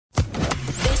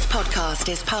podcast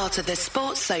is part of the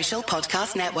Sports Social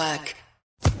Podcast Network.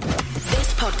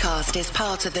 This podcast is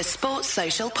part of the Sports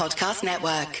Social Podcast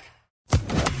Network.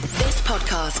 This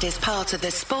podcast is part of the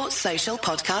Sports Social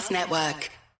Podcast Network.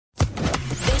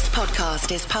 This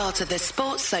podcast is part of the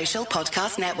Sports Social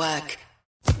Podcast Network.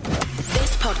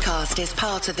 This podcast is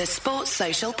part of the Sports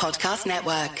Social Podcast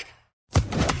Network.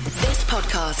 This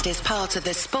podcast is part of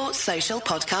the Sports Social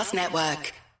Podcast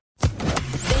Network.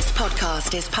 This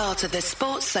podcast is part of the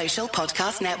Sports Social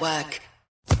Podcast Network.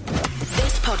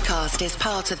 This podcast is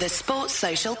part of the Sports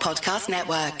Social Podcast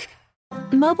Network.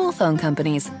 Mobile phone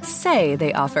companies say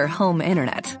they offer home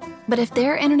internet. But if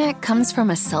their internet comes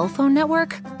from a cell phone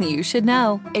network, you should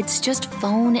know. It's just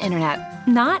phone internet,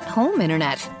 not home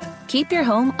internet. Keep your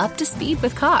home up to speed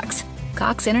with Cox.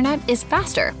 Cox internet is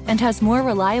faster and has more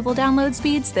reliable download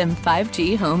speeds than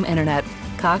 5G home internet.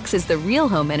 Cox is the real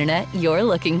home internet you're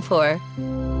looking for.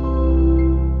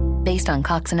 Based on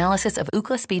Cox analysis of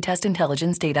Ookla speed test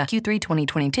intelligence data Q3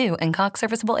 2022 and Cox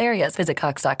serviceable areas, visit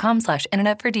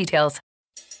cox.com/internet for details.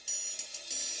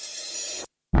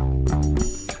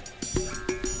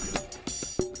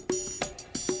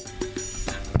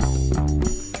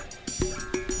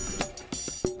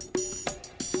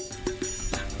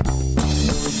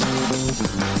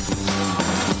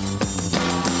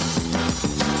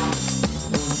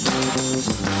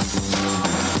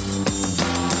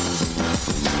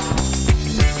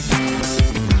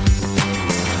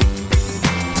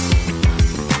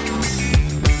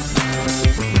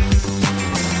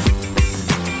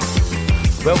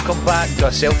 Welcome back to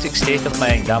A Celtic State of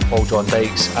Mind. I'm Paul John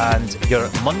Dykes, and your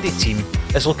Monday team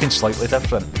is looking slightly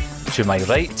different. To my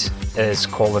right is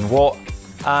Colin Watt,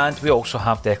 and we also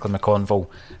have Declan McConville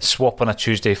swapping a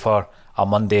Tuesday for a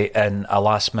Monday in a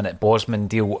last-minute Bosman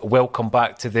deal. Welcome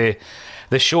back to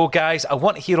the show, guys. I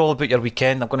want to hear all about your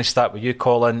weekend. I'm going to start with you,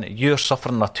 Colin. You're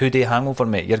suffering a 2-day hangover,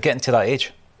 mate. You're getting to that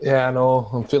age. Yeah, I know.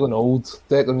 I'm feeling old.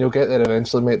 Declan, you'll get there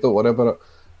eventually, mate. Don't worry about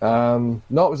it.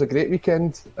 No, it was a great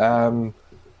weekend.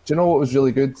 Do you know what was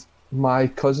really good? My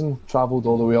cousin travelled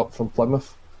all the way up from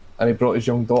Plymouth and he brought his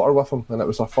young daughter with him, and it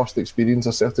was her first experience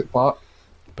at Celtic Park.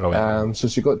 Brilliant. So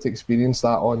she got to experience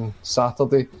that on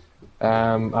Saturday,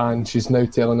 and she's now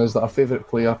telling us that her favourite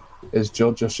player is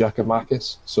Georgios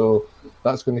Giacomakis. So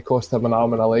that's going to cost him an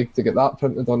arm and a leg to get that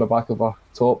printed on the back of her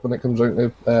top when it comes around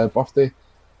to birthday.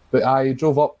 But I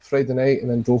drove up Friday night and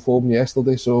then drove home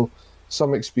yesterday, so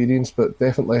some experience, but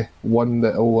definitely one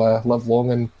that will live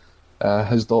long in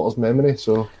his daughter's memory.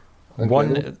 So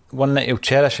one that he'll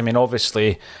cherish. I mean,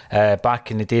 obviously, back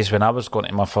in the days when I was going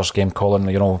to my first game, Colin,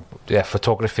 you know,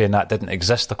 photography and that didn't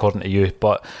exist according to you.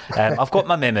 But I've got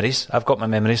my memories.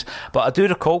 But I do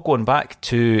recall going back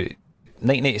to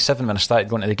 1987 when I started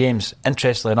going to the games.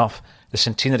 Interestingly enough, the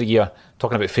centenary year,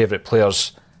 talking about favourite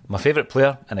players. My favourite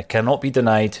player, and it cannot be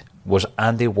denied, was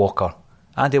Andy Walker.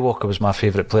 Andy Walker was my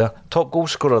favourite player, top goal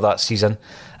scorer that season,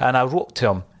 and I wrote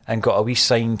to him and got a wee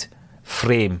signed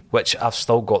frame, which I've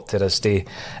still got to this day.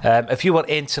 If you were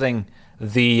entering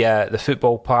the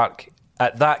football park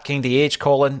at that kind of age,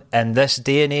 Colin, in this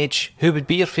day and age, who would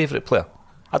be your favourite player?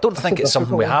 I don't think it's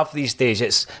something we have these days.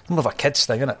 It's more of a kid's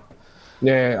thing, isn't it?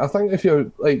 Yeah, I think if you're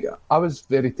like, I was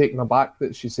very taken aback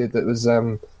that she said that it was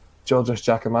Georgios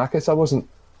Giacomakis.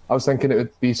 I was thinking it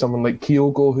would be someone like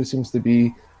Kyogo, who seems to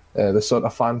be the sort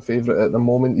of fan favourite at the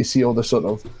moment. You see all the sort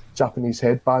of Japanese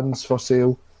headbands for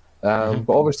sale. But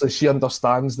obviously she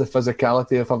understands the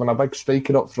physicality of having a big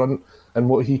striker up front and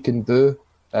what he can do.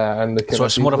 So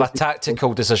it's more of a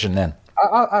tactical decision then?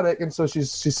 I reckon so. She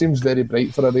seems very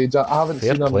bright for her age. I haven't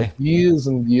seen her in years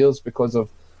and years because of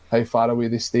how far away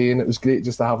they stay, and it was great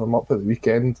just to have them up at the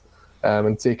weekend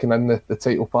and taking in the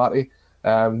title party.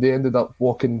 They ended up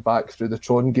walking back through the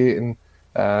Tron Gate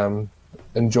and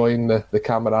enjoying the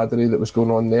camaraderie that was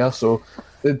going on there. So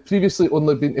they'd previously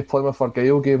only been to Plymouth or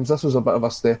Gale games. This was a bit of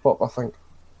a step up, I think.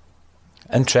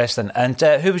 Interesting. And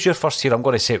who was your first hero? I'm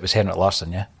going to say it was Henrik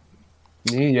Larsson, yeah?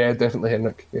 Me, yeah, definitely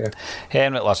Henrik, yeah.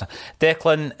 Henrik Larsson.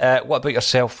 Declan, what about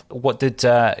yourself? What did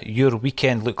your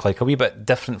weekend look like? A wee bit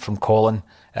different from Colin,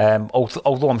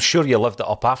 although I'm sure you lived it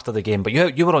up after the game, but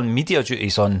you were on media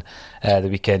duties on the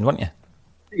weekend, weren't you?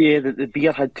 Yeah, the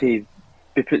beer had to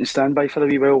be put in standby for a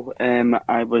wee while.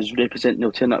 I was representing the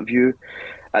Alternative View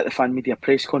at the fan media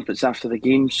press conference after the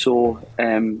game, so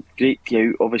great to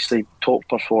out, obviously top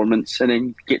performance, and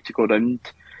then get to go round.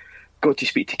 Got to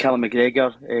speak to Callum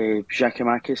McGregor,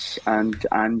 Giacomakis and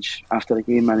Ange after the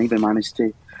game, and even managed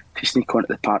to sneak onto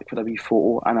the park for a wee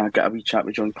photo, and I got a wee chat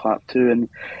with John Clark too, and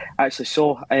I actually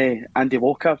saw Andy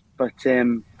Walker, but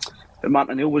But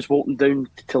Martin O'Neill was walking down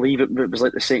to leave. It was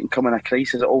like the second coming of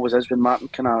Christ, as it always is when Martin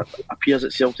kind of appears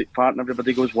at Celtic Park and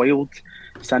everybody goes wild.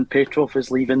 Stan Petrov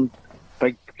is leaving,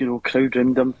 big crowd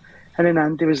around him, and then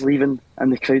Andy was leaving,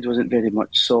 and the crowd wasn't very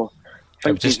much. So I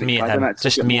think just me and him,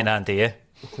 just me and Andy, yeah.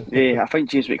 Yeah, I think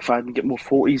James McFadden get more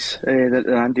 40s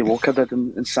than Andy Walker did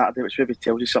on Saturday, which maybe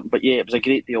tells you something. But yeah, it was a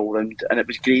great day all round, and it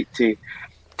was great to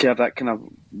have that kind of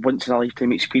once in a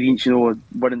lifetime experience,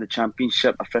 winning the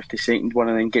championship, a 52nd one,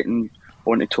 and then getting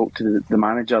on to talk to the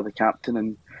manager, the captain,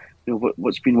 and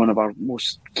what's been one of our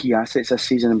most key assets this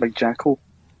season in Big Jacko.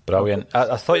 Brilliant.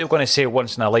 I thought you were going to say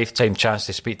once in a lifetime chance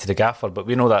to speak to the gaffer, but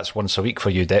we know that's once a week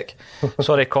for you, Dick.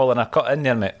 Sorry, Colin, I cut in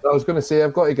there, mate. I was going to say,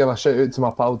 I've got to give a shout out to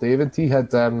my pal David. He had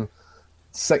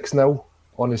 6-0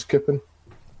 on his coupon,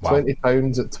 wow.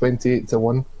 £20 at 28 to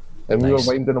 1. And we were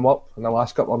winding him up in the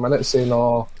last couple of minutes saying,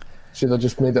 should have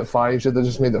just made it 5,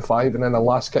 and then the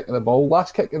last kick of the ball,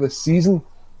 last kick of the season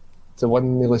to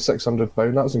win nearly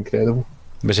 £600. That was incredible.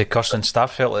 Was he cursing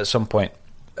Starfelt at some point?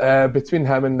 Between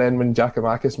him and then when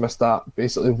Giakoumakis missed that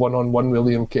basically one-on-one with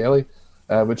Liam Kelly,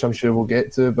 which I'm sure we'll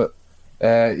get to, but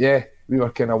we were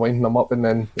kind of winding him up and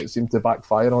then it seemed to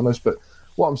backfire on us. But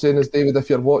what I'm saying is, David, if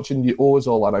you're watching, you owe us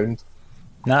all around.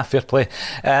 Nah, fair play.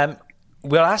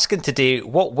 We're asking today,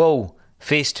 what will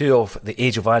Phase 2 of the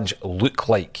Age of Ange look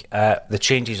like? The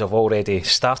changes have already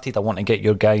started. I want to get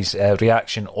your guys'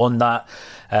 reaction on that,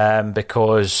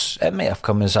 because it may have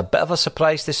come as a bit of a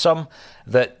surprise to some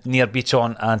that Nir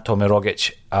Biton and Tommy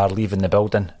Rogic are leaving the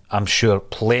building. I'm sure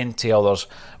plenty others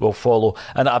will follow.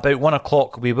 And at about 1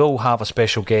 o'clock, we will have a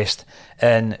special guest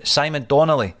in Simon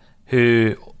Donnelly,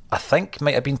 who I think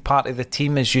might have been part of the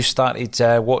team as you started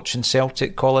watching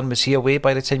Celtic. Colin, was he away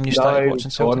by the time you started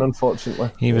watching Celtic? Gone, unfortunately.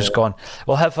 He was gone.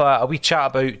 We'll have a wee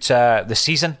chat about the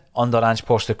season under Ange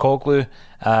Postecoglou.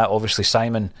 Obviously,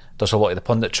 Simon does a lot of the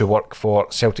punditry work for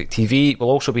Celtic TV. We'll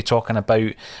also be talking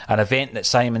about an event that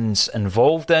Simon's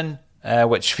involved in,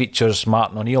 which features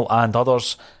Martin O'Neill and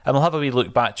others. And we'll have a wee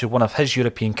look back to one of his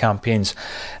European campaigns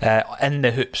in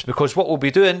the hoops. Because what we'll be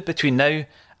doing between now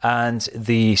and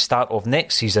the start of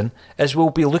next season is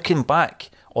we'll be looking back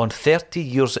on 30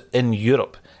 years in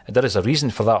Europe. And there is a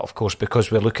reason for that, of course, because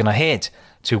we're looking ahead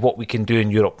to what we can do in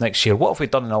Europe next year. What have we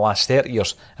done in the last 30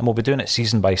 years? And we'll be doing it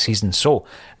season by season. So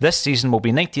this season will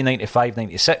be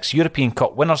 1995-96 European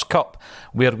Cup Winners' Cup,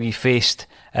 where we faced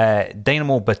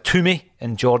Dynamo Batumi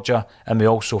in Georgia, and we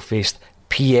also faced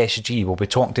PSG. We'll be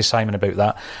talking to Simon about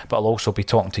that, but I'll also be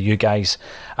talking to you guys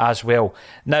as well.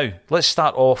 Now, let's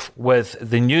start off with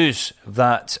the news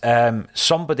that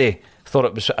somebody thought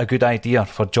it was a good idea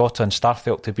for Jota and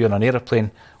Starfelt to be on an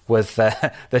aeroplane with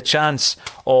the chance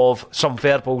of some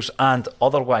verbals and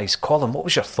otherwise. Colin, what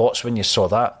was your thoughts when you saw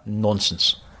that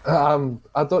nonsense?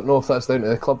 I don't know if that's down to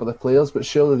the club or the players, but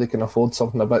surely they can afford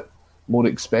something a bit more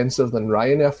expensive than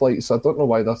Ryanair flights. I don't know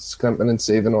why they're scrimping and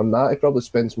saving on that. He probably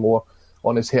spends more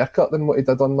on his haircut than what he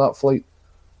did on that flight.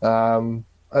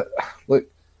 Look,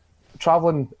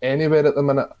 travelling anywhere at the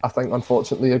minute, I think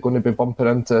unfortunately you're going to be bumping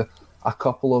into a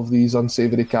couple of these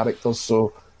unsavoury characters.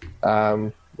 So,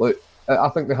 look, I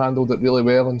think they handled it really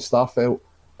well, and Starfelt,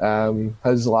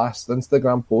 his last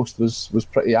Instagram post was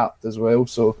pretty apt as well.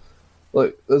 So,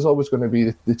 look, there's always going to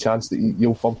be the chance that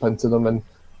you'll bump into them, and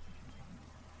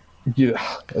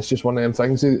it's just one of them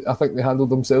things. I think they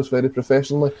handled themselves very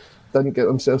professionally, didn't get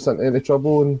themselves into any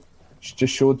trouble, and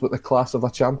just showed what the class of a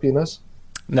champion is.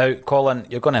 Now, Colin,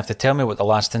 you're going to have to tell me what the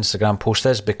last Instagram post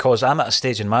is, because I'm at a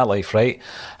stage in my life, right,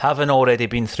 having already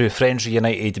been through Friends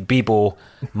Reunited, Bebo,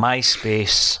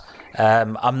 MySpace,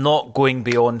 I'm not going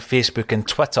beyond Facebook and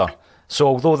Twitter. So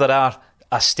although there are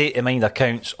a state-of-mind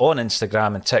accounts on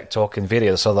Instagram and TikTok and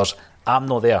various others, I'm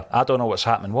not there. I don't know what's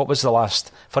happening. What was the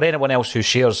last, for anyone else who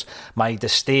shares my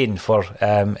disdain for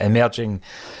emerging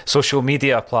social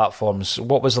media platforms,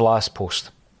 what was the last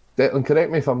post? Declan,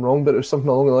 correct me if I'm wrong, but it was something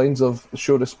along the lines of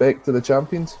show respect to the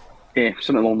champions. Yeah,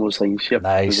 something along those lines. Yep.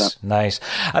 Nice.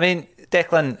 I mean,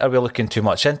 Declan, are we looking too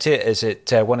much into it? Is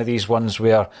it one of these ones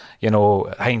where,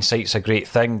 hindsight's a great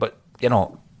thing, but,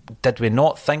 did we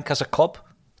not think as a club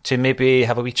to maybe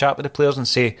have a wee chat with the players and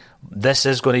say, this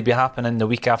is going to be happening the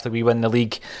week after we win the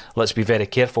league, let's be very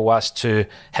careful as to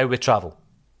how we travel?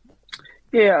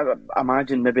 Yeah, I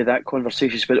imagine maybe that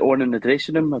conversation's been on in the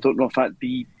dressing room. I don't know if that'd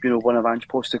be, one of Ange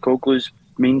Postecoglou's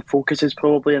main focuses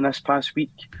probably in this past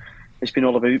week. It's been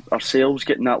all about ourselves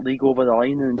getting that league over the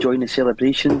line and enjoying the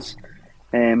celebrations.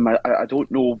 I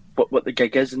don't know what the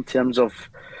gig is in terms of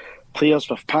players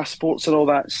with passports and all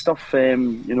that stuff.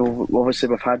 Obviously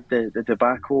we've had the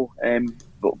debacle,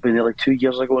 been nearly 2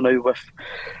 years ago now with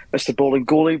Mr.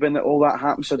 Bolingoli when all that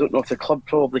happened. So I don't know if the club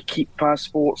probably keep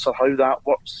passports or how that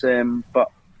works. But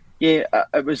yeah,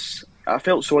 I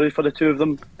felt sorry for the two of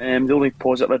them. The only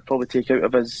positive I'd probably take out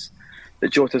of is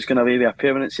that Jota's going away with a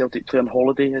permanent Celtic player on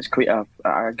holiday. It's quite a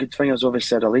good thing. There's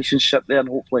obviously a relationship there and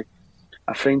hopefully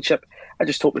a friendship. I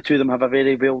just hope the two of them have a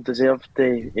very well-deserved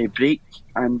break,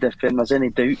 and if there's any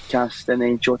doubt cast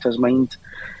in Jota's mind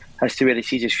as to where he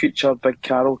sees his future, Big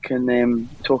Carol can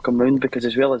talk him round, because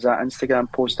as well as that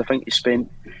Instagram post, I think he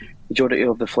spent the majority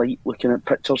of the flight looking at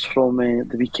pictures from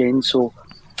the weekend. So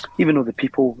even though the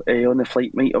people on the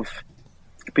flight might have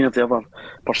been of the other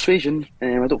persuasion,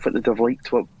 I don't think they'd have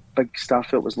liked what Big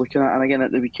Starfelt was looking at. And again,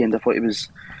 at the weekend, I thought he was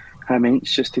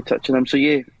immense just to touch on him. So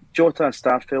yeah, Jota and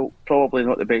Starfelt, probably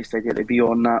not the best idea to be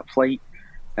on that flight,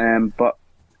 but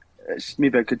it's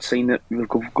maybe a good sign that we've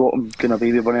got him going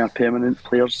away with one of our permanent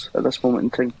players at this moment in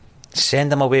time.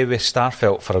 Send him away with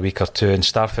Starfelt for a week or two, and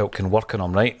Starfelt can work on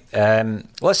him, right?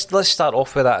 Let's start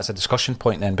off with that as a discussion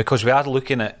point then, because we are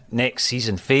looking at next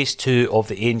season, phase 2 of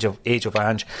the Age of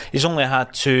Ange. He's only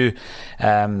had 2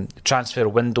 transfer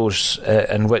windows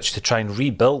in which to try and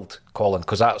rebuild, Colin,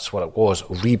 because that's what it was,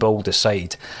 rebuild the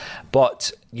side.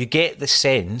 But you get the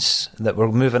sense that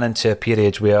we're moving into a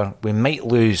period where we might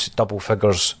lose double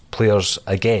figures players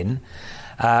again.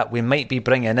 We might be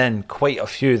bringing in quite a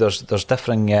few. There's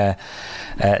differing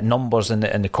numbers in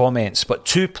the comments, but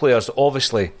 2 players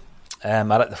obviously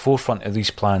are at the forefront of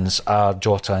these plans are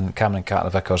Jota and Cameron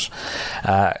Carter-Vickers.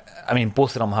 I mean,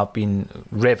 both of them have been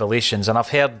revelations, and I've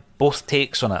heard both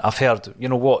takes on it. I've heard,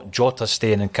 Jota's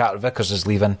staying and Carter-Vickers is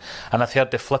leaving, and I've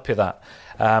heard the flip of that.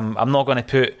 I'm not going to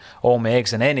put all my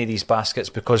eggs in any of these baskets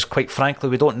because, quite frankly,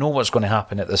 we don't know what's going to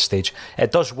happen at this stage.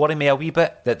 It does worry me a wee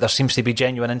bit that there seems to be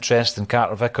genuine interest in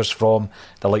Carter-Vickers from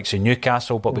the likes of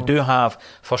Newcastle, but we do have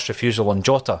first refusal on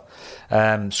Jota.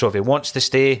 So if he wants to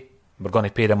stay, we're going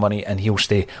to pay the money and he'll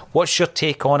stay. What's your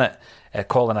take on it,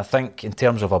 Colin? I think in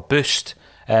terms of a boost,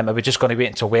 are we just going to wait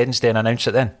until Wednesday and announce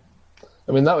it then?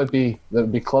 I mean, that would be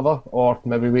clever, or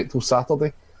maybe wait till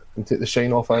Saturday and take the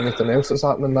shine off anything else that's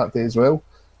happening that day as well.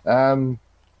 No,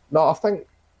 I think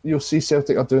you'll see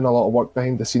Celtic are doing a lot of work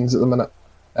behind the scenes at the minute,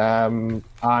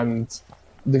 and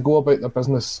they go about their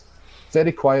business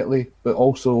very quietly, but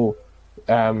also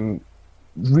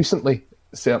recently,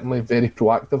 certainly very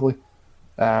proactively.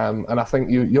 And I think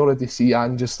you already see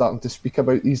Ange starting to speak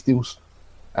about these deals,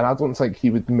 and I don't think he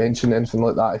would mention anything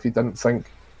like that if he didn't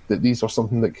think that these are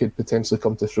something that could potentially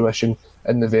come to fruition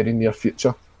in the very near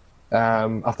future.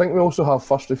 I think we also have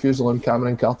first refusal on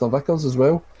Cameron Carter-Vickers as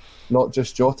well, not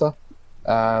just Jota.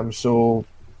 So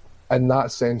in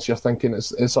that sense, you're thinking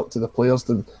it's up to the players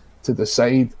to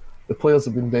decide. The players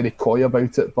have been very coy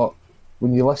about it, but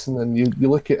when you listen and you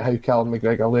look at how Callum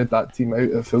McGregor led that team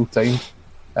out at full time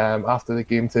after the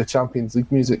game to the Champions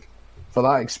League music, for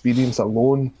that experience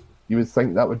alone, you would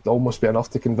think that would almost be enough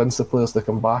to convince the players to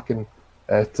come back and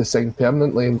to sign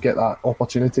permanently and get that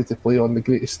opportunity to play on the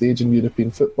greatest stage in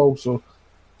European football. So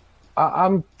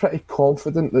I'm pretty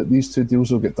confident that these 2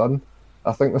 deals will get done.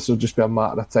 I think this will just be a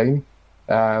matter of time.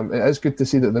 It is good to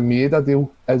see that the Maeda deal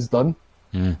is done.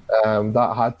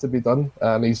 That had to be done,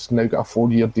 and he's now got a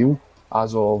 4-year deal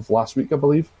as of last week, I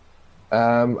believe.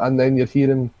 And then you're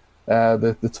hearing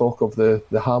the talk of the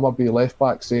Hammarby left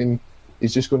back saying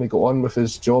he's just going to go on with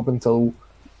his job until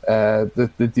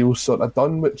the deal's sort of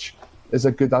done, which is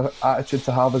a good attitude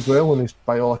to have as well, and he's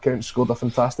by all accounts scored a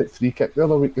fantastic free kick the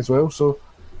other week as well. So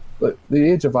the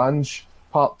Age of Ange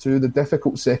Part 2, the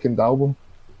difficult second album,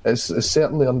 is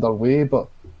certainly underway, but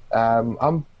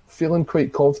I'm feeling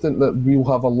quite confident that we'll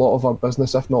have a lot of our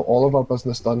business, if not all of our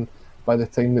business, done by the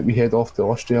time that we head off to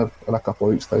Austria in a couple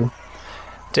of weeks' time.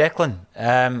 Declan,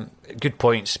 good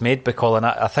points made by Colin.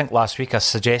 I think last week I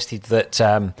suggested that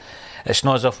it's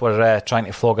not as if we're trying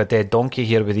to flog a dead donkey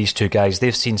here with these 2 guys.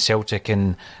 They've seen Celtic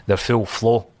in their full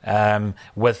flow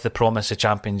with the promise of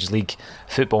Champions League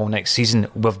football next season.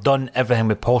 We've done everything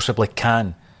we possibly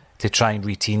can to try and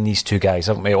retain these 2 guys,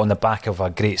 haven't we, on the back of a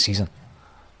great season?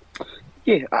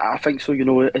 Yeah, I think so.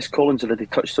 As Colin's already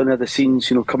touched on the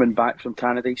scenes, coming back from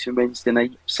Tannadice on Wednesday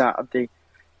night, Saturday,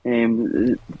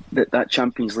 that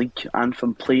Champions League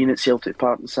anthem playing at Celtic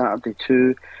Park on Saturday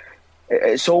too.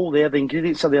 It's all there. The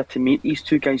ingredients are there to make these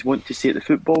 2 guys want to stay at the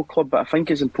football club. But I think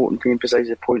it's important to emphasise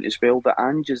the point as well that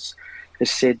Ange has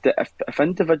said that if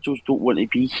individuals don't want to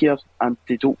be here and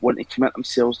they don't want to commit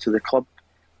themselves to the club,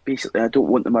 basically I don't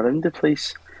want them around the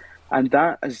place. And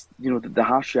that is, the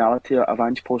harsh reality of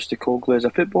Ange Postecoglou as a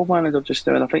football manager just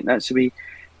now. And I think that's the way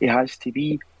he has to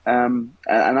be. and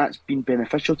that's been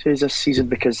beneficial to us this season,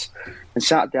 because on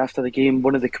Saturday after the game,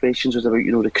 one of the questions was about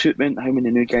recruitment, how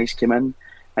many new guys came in,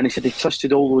 and he said he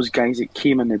trusted all those guys that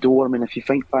came in the door. I mean, if you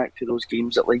think back to those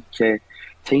games at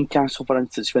Tynecastle, for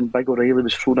instance, when Big O'Reilly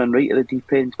was thrown in right at the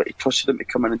deep end, but he trusted him to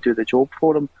come in and do the job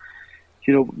for him.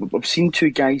 We've seen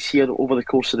two guys here over the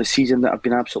course of the season that have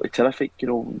been absolutely terrific.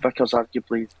 Vickers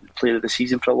arguably player of the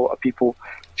season for a lot of people.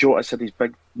 Jota's had his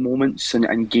big moments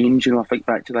and games. I think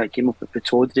back to that game up at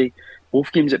Pittodrie.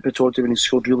 Both games at Pittodrie when he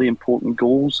scored really important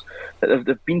goals. That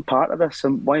they've been part of this,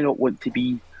 and why not want to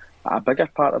be a bigger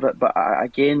part of it? But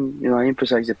again, I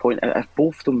emphasise the point, if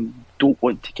both of them don't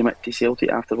want to commit to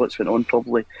Celtic after what's went on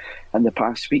probably in the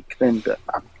past week, then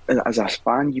as a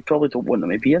fan, you probably don't want them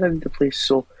to be around the place.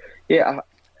 So yeah,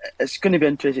 it's going to be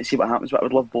interesting to see what happens, but I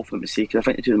would love both of them to stay, because I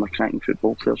think the two of them are cracking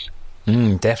football players.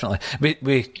 Definitely.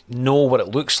 We know what it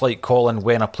looks like, Colin,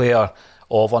 when a player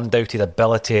of undoubted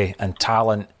ability and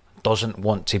talent doesn't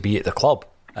want to be at the club,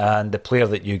 and the player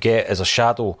that you get is a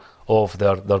shadow of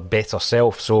their better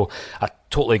self. So I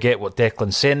totally get what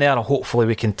Declan's saying there. Hopefully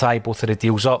we can tie both of the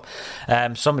deals up.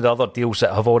 Some of the other deals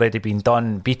that have already been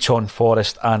done: Beaton,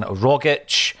 Forrest and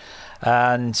Rogic,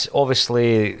 and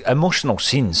obviously emotional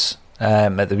scenes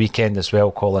at the weekend as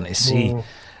well, Colin, to see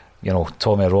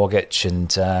Tommy Rogic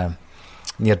and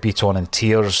near Beaton in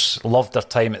tears. Loved their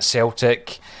time at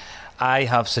Celtic. I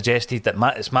have suggested that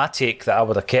it's my take that I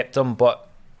would have kept him, but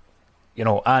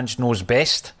Ange knows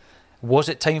best. Was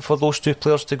it time for those two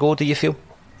players to go, do you feel?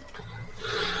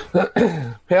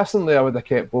 Personally, I would have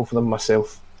kept both of them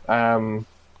myself.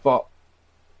 But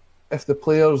if the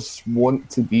players want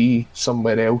to be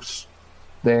somewhere else,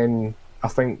 then I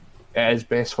think it is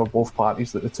best for both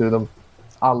parties that the two of them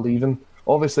are leaving.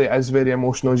 Obviously, it is very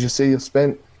emotional. As you say, you've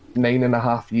spent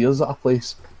 9.5 years at a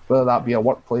place, whether that be a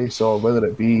workplace or whether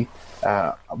it be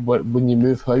when you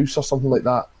move house or something like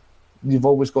that. You've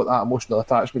always got that emotional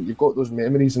attachment. You've got those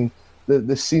memories, and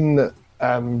the scene that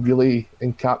really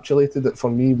encapsulated it for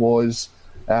me was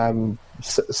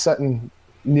sitting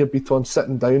near Beaton,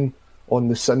 sitting down on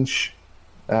the cinch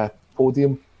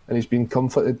podium, and he's being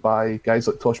comforted by guys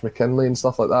like Tosh McKinlay and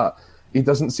stuff like that. He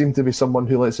doesn't seem to be someone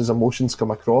who lets his emotions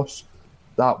come across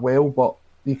that well, but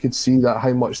you could see that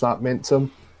how much that meant to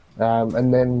him.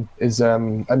 And then his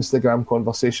Instagram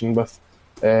conversation with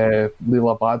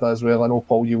Leila Bada as well. I know,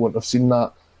 Paul, you wouldn't have seen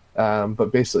that,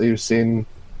 but basically he was saying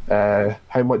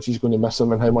how much he's going to miss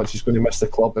him and how much he's going to miss the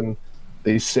club, and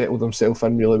that he's settled himself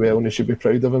in really well and he should be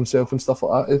proud of himself and stuff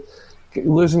like that.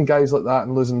 Losing guys like that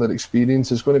and losing their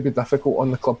experience is going to be difficult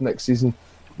on the club next season.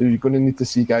 You're going to need to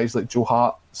see guys like Joe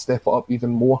Hart step it up even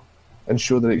more and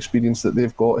show their experience that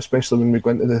they've got, especially when we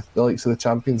go into the likes of the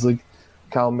Champions League.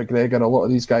 Callum McGregor, a lot of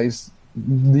these guys,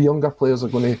 the younger players are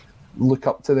going to look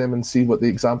up to them and see what the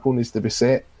example needs to be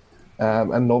set.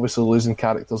 And obviously losing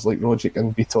characters like Rogic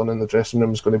and Beaton in the dressing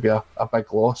room is going to be a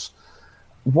big loss.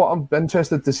 What I'm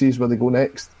interested to see is where they go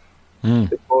next.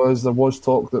 Because there was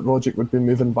talk that Rogic would be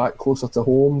moving back closer to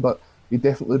home, but he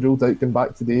definitely ruled out going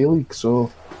back to the A-League.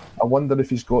 So I wonder if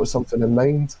he's got something in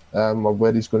mind, or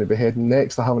where he's going to be heading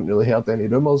next. I haven't really heard any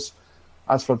rumours.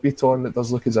 As for Beaton, it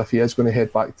does look as if he is going to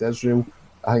head back to Israel.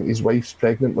 I think his wife's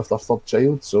pregnant with their third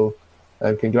child, so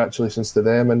congratulations to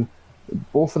them. And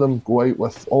both of them go out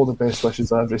with all the best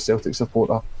wishes of every Celtic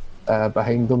supporter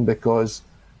behind them, because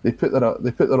they put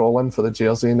their all in for the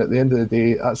jersey, and at the end of the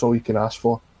day, that's all you can ask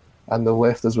for. And they've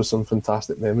left us with some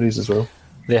fantastic memories as well.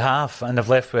 They have, and they've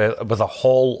left with a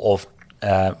haul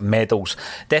of medals.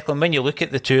 Declan, when you look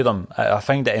at the two of them, I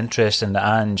find it interesting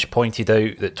that Ange pointed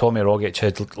out that Tommy Rogic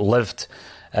had lived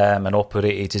and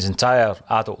operated his entire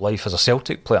adult life as a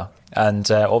Celtic player. And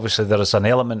obviously there is an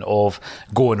element of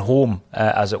going home,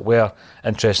 as it were.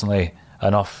 Interestingly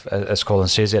enough, as Colin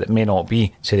says there, it may not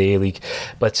be to the A-League,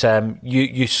 but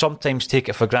you sometimes take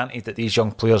it for granted that these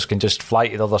young players can just fly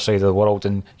to the other side of the world,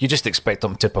 and you just expect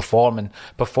them to perform and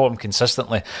perform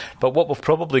consistently. But what we've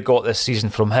probably got this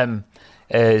season from him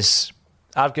is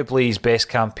arguably his best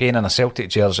campaign in a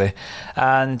Celtic jersey,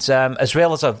 and as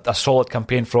well as a solid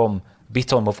campaign from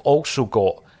Beaton, we've also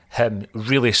got him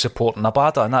really supporting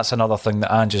Abada, and that's another thing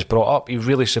that Ange has brought up. He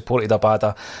really supported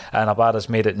Abada, and Abada's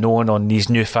made it known on these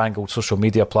newfangled social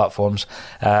media platforms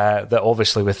that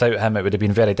obviously without him it would have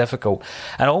been very difficult.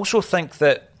 And I also think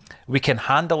that we can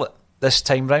handle it this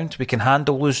time round. We can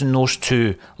handle losing those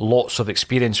two, lots of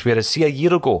experience, whereas see a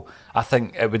year ago I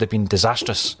think it would have been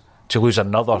disastrous to lose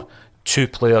another two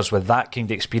players with that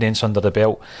kind of experience under the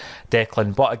belt,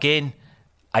 Declan. But again,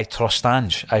 I trust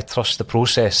Ange. I trust the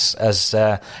process. As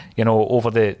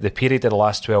over the period of the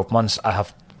last 12 months,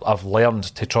 I've learned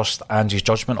to trust Ange's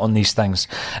judgment on these things.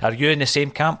 Are you in the same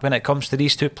camp when it comes to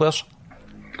these two players?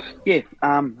 Yeah,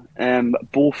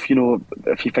 both,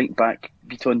 if you think back,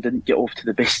 Beaton didn't get off to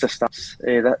the best of starts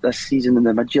this season in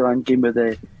the Midtjylland game with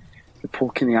the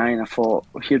poke in the eye, and I thought,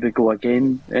 well, here we go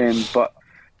again. But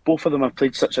both of them have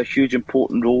played such a huge,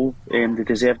 important role. They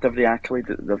deserved every accolade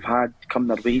that they've had come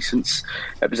their way since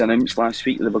it was announced last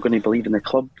week that they were going to believe in the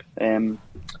club.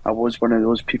 I was one of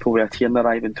those people with a tear in their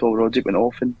eye until Roderick went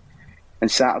off on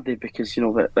Saturday, because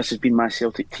this has been my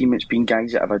Celtic team. It's been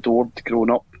guys that I've adored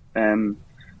growing up.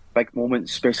 Big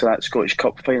moments, especially that Scottish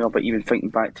Cup final, but even thinking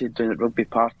back to down at Rugby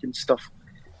Park and stuff,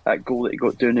 that goal that he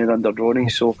got down there under Ronnie.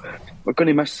 So we're going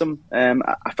to miss them.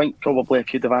 I think probably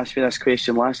if you'd have asked me this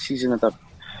question last season,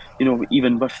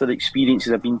 even with their experience,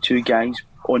 there have been two guys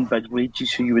on big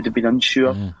wages who you would have been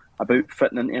unsure about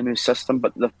fitting into a new system,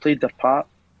 but they've played their part.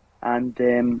 And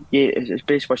it's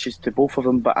best wishes to both of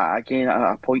them. But again,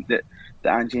 a point that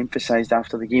Ange emphasised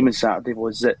after the game on Saturday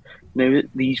was that now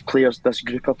these players, this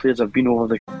group of players, have been over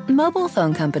the... Mobile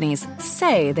phone companies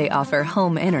say they offer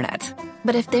home internet.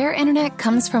 But if their internet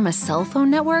comes from a cell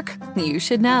phone network, you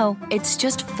should know. It's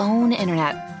just phone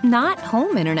internet, not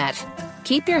home internet.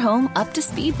 Keep your home up to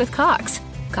speed with Cox.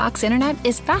 Cox internet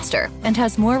is faster and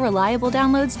has more reliable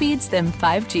download speeds than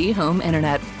 5G home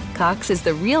internet. Cox is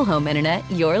the real home internet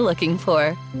you're looking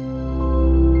for.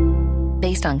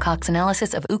 Based on Cox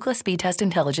analysis of Ookla speed test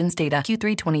intelligence data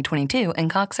Q3 2022 and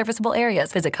Cox serviceable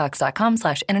areas, visit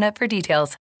cox.com/internet for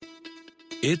details.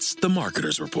 It's the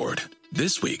Marketer's Report.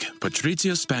 This week,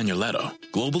 Patrizia Spagnoletto,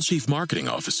 Global Chief Marketing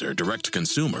Officer, Direct to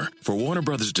Consumer for Warner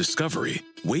Brothers Discovery,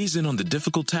 weighs in on the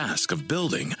difficult task of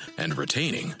building and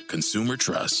retaining consumer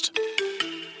trust.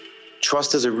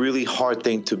 Trust is a really hard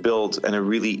thing to build and a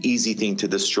really easy thing to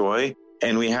destroy,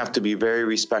 and we have to be very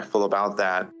respectful about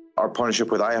that. Our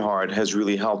partnership with iHeart has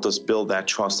really helped us build that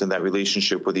trust and that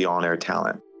relationship with the on-air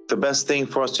talent. The best thing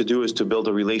for us to do is to build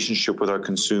a relationship with our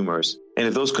consumers. And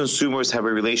if those consumers have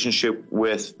a relationship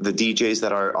with the DJs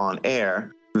that are on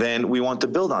air, then we want to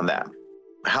build on that.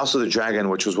 House of the Dragon,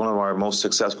 which was one of our most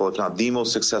successful, if not the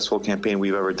most successful campaign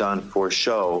we've ever done for a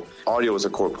show, audio is a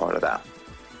core part of that.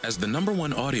 As the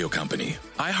 #1 audio company,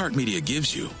 iHeartMedia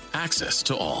gives you access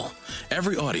to all.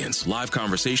 Every audience, live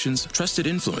conversations, trusted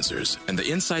influencers, and the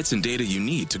insights and data you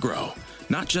need to grow.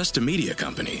 Not just a media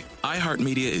company,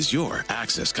 iHeartMedia is your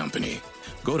access company.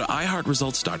 Go to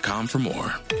iHeartResults.com for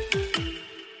more.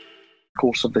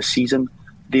 Course of the season,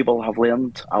 they will have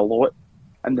learned a lot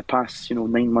in the past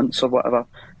 9 months or whatever,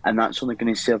 and that's only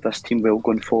going to serve this team well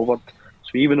going forward.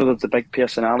 So even though there's the big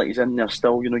personalities in there,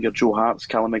 still, your Joe Harts,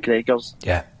 Callum McGregor's.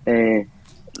 Yeah.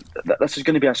 This is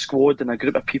going to be a squad and a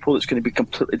group of people that's going to be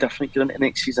completely different going into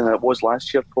next season than it was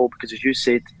last year, Paul, because as you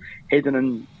said, heading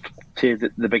into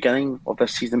the beginning of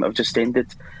this season that have just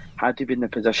ended, had to be in the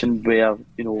position where,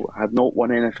 had not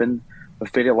won anything,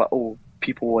 with very little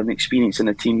people and experience in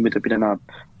the team, would have been in a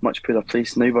much poorer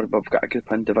place. Now we've got a group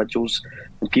of individuals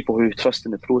and people who trust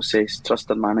in the process, trust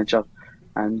their manager,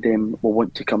 and will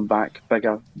want to come back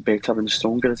bigger, better and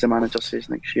stronger, as the manager says,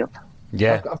 next year.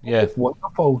 Yeah. It's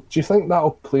wonderful. Do you think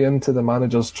that'll play into the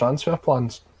manager's transfer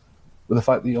plans, with the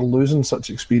fact that you're losing such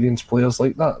experienced players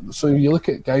like that? So you look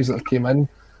at guys that have came in,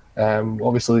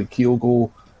 obviously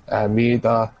Kyogo,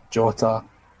 Maeda, Jota,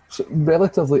 so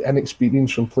relatively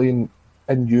inexperienced from playing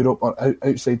in Europe or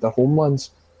outside their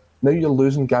homelands. Now you're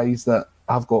losing guys that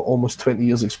have got almost 20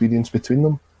 years experience between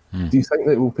them. Do you think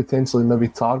that it will potentially maybe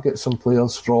target some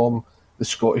players from the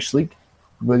Scottish League,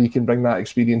 where you can bring that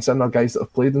experience in, or guys that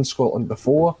have played in Scotland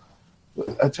before?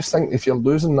 I just think if you're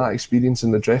losing that experience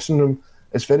in the dressing room,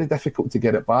 it's very difficult to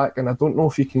get it back, and I don't know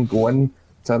if you can go in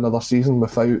to another season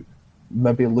without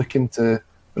maybe looking to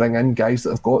bring in guys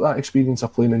that have got that experience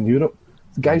of playing in Europe.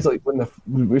 Guys like, when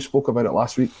we spoke about it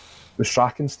last week, with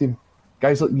Strachan's team,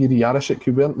 guys like Jiri Jarosik,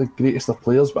 who weren't the greatest of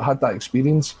players but had that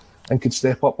experience and could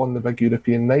step up on the big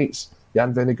European nights,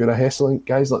 Jan Venegura Hesselink,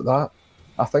 guys like that.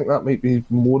 I think that might be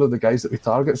more of the guys that we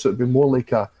target, so it'd be more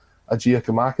like a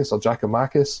Giacomakis or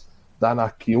Giacomakis than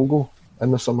a Kyogo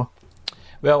in the summer.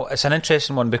 Well, it's an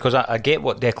interesting one, because I get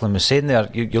what Declan was saying there.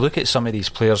 You look at some of these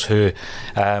players who,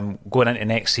 going into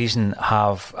next season,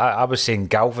 have, I was saying,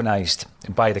 galvanised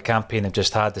by the campaign they've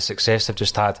just had, the success they've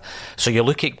just had. So you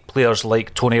look at players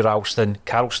like Tony Ralston,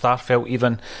 Carl Starfelt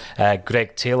even,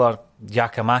 Greg Taylor,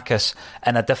 Giacomakis,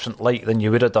 in a different light than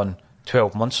you would have done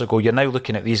 12 months ago. You're now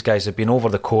looking at these guys who've been over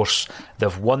the course,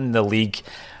 they've won the league,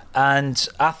 and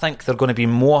I think they're going to be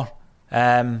more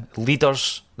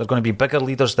leaders. They're going to be bigger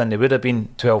leaders than they would have been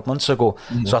 12 months ago.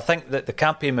 So I think that the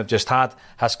campaign we've just had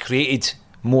has created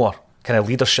more kind of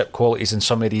leadership qualities in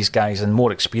some of these guys and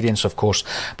more experience, of course.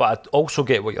 But I also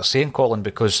get what you're saying, Colin,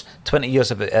 because 20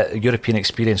 years of European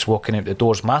experience walking out the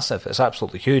door is massive. It's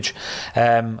absolutely huge.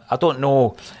 I don't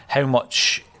know how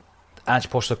much Ange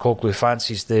Postecoglou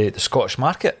fancies the Scottish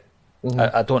market.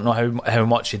 I don't know how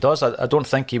much he does. I don't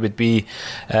think he would be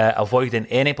avoiding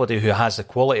anybody who has the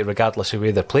quality, regardless of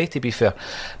where they play, to be fair.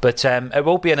 But it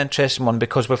will be an interesting one,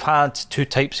 because we've had two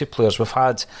types of players. We've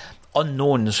had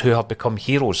unknowns who have become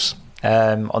heroes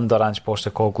under Ange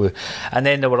Postecoglou, and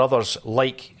then there were others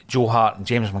like Joe Hart and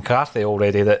James McCarthy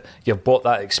already, that you've bought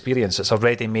that experience. It's a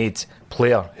ready-made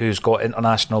player who's got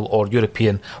international or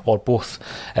European or both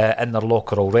in their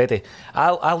locker already.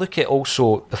 I look at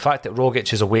also the fact that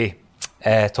Rogic is away,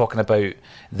 talking about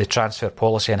the transfer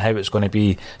policy and how it's going to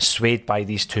be swayed by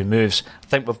these two moves. I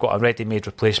think we've got a ready-made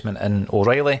replacement in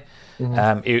O'Reilly.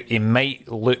 He might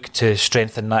look to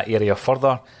strengthen that area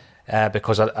further,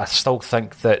 because I still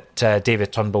think that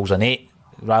David Turnbull's an 8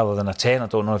 rather than a 10. I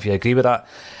don't know if you agree with that.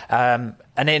 And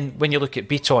then when you look at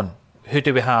Beaton, who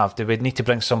do we have? Do we need to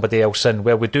bring somebody else in?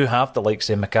 Well, we do have the likes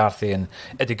of McCarthy and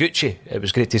Ideguchi. It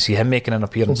was great to see him making an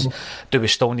appearance. Do we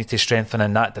still need to strengthen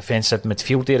in that defensive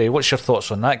midfield area? What's your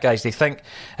thoughts on that, guys? Do you think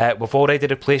we've already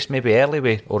replaced maybe early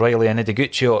with O'Reilly and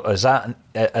Ideguchi, or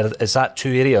is that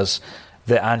two areas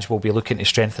that Ange will be looking to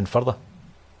strengthen further?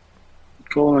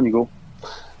 Go on, you go.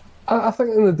 I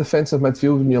think in the defensive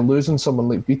midfield, when you're losing someone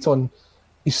like Beaton,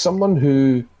 he's someone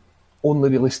who only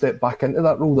really stepped back into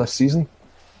that role this season.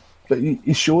 But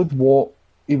he showed what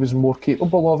he was more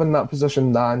capable of in that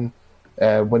position than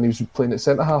when he was playing at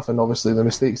centre-half, and obviously the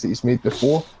mistakes that he's made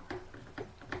before.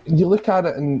 You look at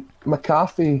it, and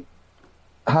McCarthy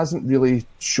hasn't really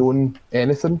shown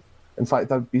anything. In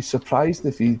fact, I'd be surprised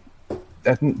if he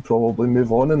didn't probably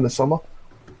move on in the summer.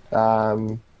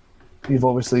 You've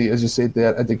obviously, as you said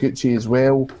there, Ideguchi as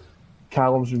well.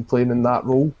 Callum's been playing in that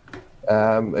role.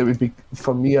 It would be,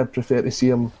 for me, I'd prefer to see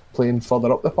him playing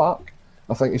further up the park.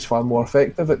 I think he's far more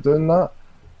effective at doing that.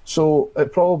 So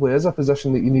it probably is a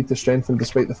position that you need to strengthen,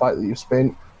 despite the fact that you've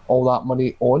spent all that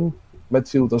money on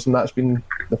midfielders, and that's been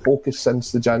the focus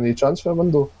since the January transfer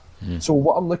window. So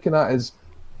what I'm looking at is,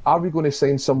 are we going to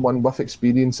sign someone with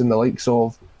experience in the likes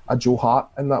of a Joe Hart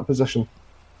in that position?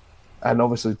 And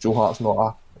obviously Joe Hart's not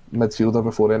a midfielder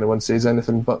before anyone says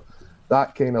anything, but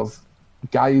that kind of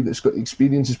guy that's got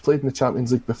experience, has played in the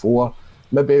Champions League before,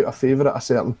 maybe out of favour at a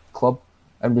certain club,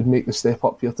 and would make the step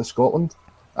up here to Scotland,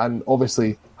 and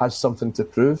obviously has something to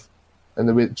prove in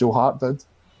the way that Joe Hart did?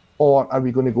 Or are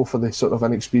we going to go for the sort of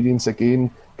inexperience again,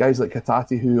 guys like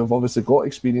Hatate, who have obviously got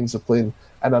experience of playing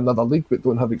in another league but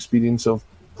don't have experience of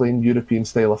playing European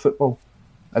style of football?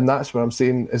 And that's what I'm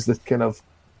saying is the kind of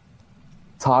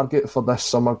target for this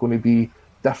summer going to be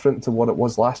different to what it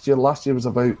was last year. Last year was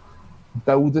about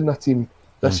building a team.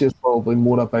 This year's probably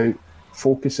more about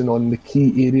focusing on the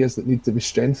key areas that need to be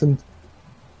strengthened.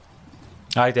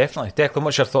 Aye, definitely. Declan,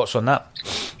 what's your thoughts on that?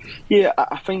 Yeah,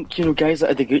 I think, guys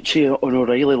like Ideguchi and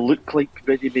O'Reilly look like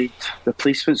ready-made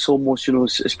replacements almost,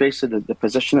 especially the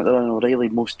position that they're in. O'Reilly,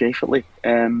 most definitely.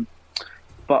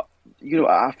 But,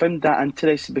 I found that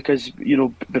interesting because,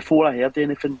 before I heard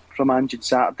anything from Ange on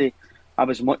Saturday, I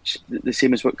was much the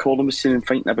same as what Colin was saying, and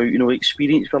thinking about,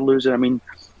 experience we're losing. I mean,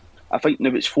 I think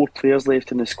now it's 4 players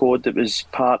left in the squad that was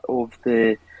part of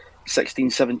the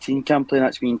 16-17 campaign.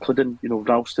 That's me including,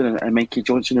 Ralston and Mikey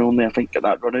Johnson, who only, I think, got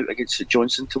that run out against St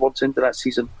Johnstone towards the end of that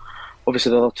season.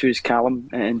 Obviously, the other two is Callum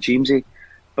and Jamesy.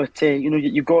 But,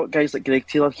 you've got guys like Greg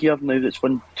Taylor here now that's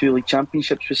won 2 league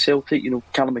championships with Celtic.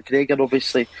 Callum McGregor,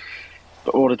 obviously,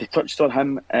 already touched on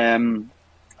him, and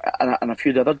a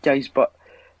few of the other guys. But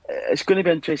it's going to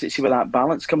be interesting to see where that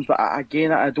balance comes. But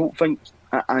again, I don't think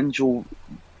Ange will,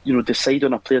 decide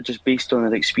on a player just based on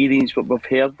their experience. But we've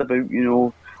heard about,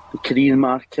 the Korean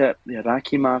market, the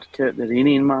Iraqi market, the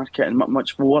Iranian market, and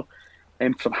much more.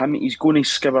 From him, he's going to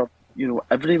scour,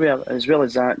 everywhere. As well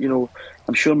as that,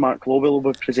 I'm sure Mark Lowell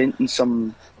will be presenting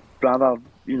some rather,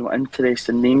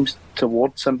 interesting names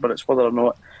towards him, but it's whether or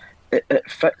not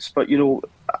it fits. But,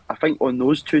 I think on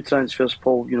those 2 transfers,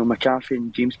 Paul, McCarthy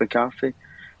and James McCarthy,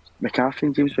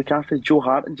 Joe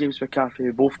Hart and James McCarthy,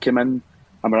 who both came in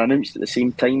and were announced at the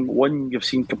same time. One you've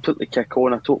seen completely kick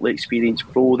on, a totally experienced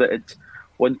pro that had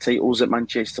won titles at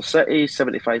Manchester City,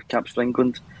 75 caps for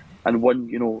England, and one,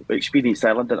 experienced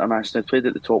Ireland international, played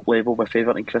at the top level with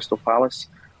Everton, Crystal Palace,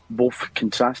 both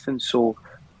contrasting. So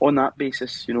on that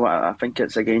basis, I think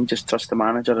it's again just trust the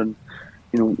manager, and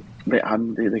the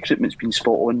recruitment's been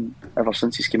spot on ever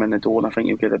since he's came in the door, and I think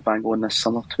he'll get it bang on this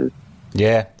summer too.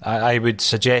 Yeah, I would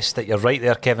suggest that you're right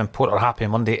there, Kevin Porter. Happy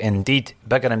Monday indeed.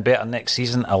 Bigger and better next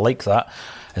season. I like that.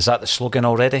 Is that the slogan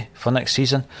already for next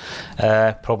season?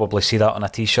 Probably see that on a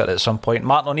t-shirt at some point.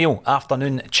 Martin O'Neill,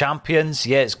 afternoon champions.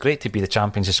 Yeah, it's great to be the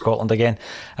champions of Scotland again.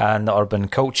 And Urban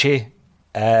Kulche,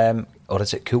 or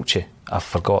is it Kulche? I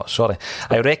forgot, sorry.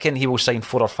 I reckon he will sign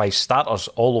 4 or 5 starters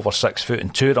all over 6 foot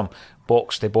and 2 of them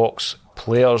box-to-box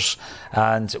players.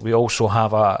 And we also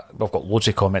have we've got loads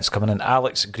of comments coming in.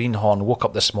 Alex Greenhorn woke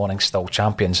up this morning still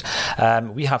champions.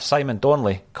 We have Simon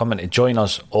Donnelly coming to join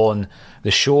us on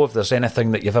the show. If there's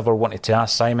anything that you've ever wanted to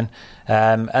ask Simon,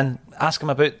 and ask him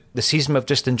about the season we've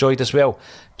just enjoyed as well,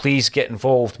 please get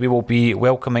involved. We will be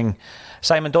welcoming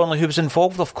Simon Donnelly, who was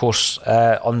involved, of course,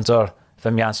 under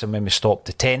Wim Jansen when we stopped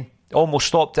to 10. Almost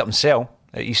stopped it himself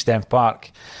at East End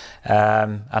Park.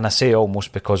 And I say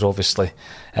almost because obviously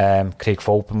Craig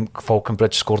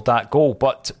Falconbridge scored that goal.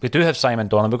 But we do have Simon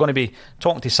Donnelly. We're going to be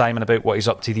talking to Simon about what he's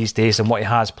up to these days and what he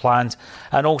has planned.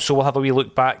 And also we'll have a wee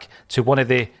look back to one of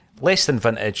the less than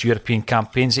vintage European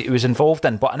campaigns that he was involved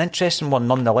in, but an interesting one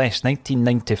nonetheless,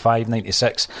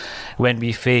 1995-96, when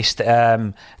we faced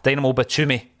Dynamo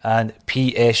Batumi and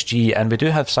PSG. And we do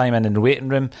have Simon in the waiting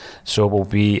room, so we'll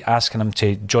be asking him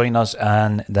to join us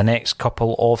in the next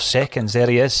couple of seconds. There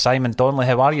he is, Simon Donnelly.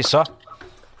 How are you, sir?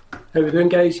 How are we doing,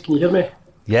 guys? Can you hear me?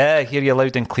 Yeah, I hear you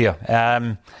loud and clear.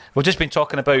 We've just been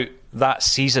talking about that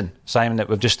season, Simon, that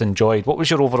we've just enjoyed. What was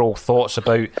your overall thoughts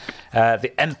about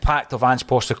the impact of Ange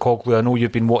Postecoglou? I know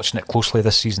you've been watching it closely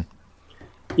this season.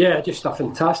 Yeah, just a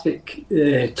fantastic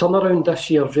turnaround this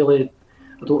year, really.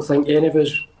 I don't think any of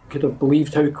us could have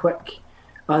believed how quick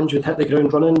Ange would hit the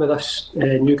ground running with this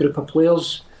new group of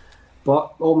players.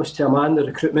 But almost to a man, the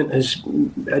recruitment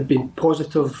had been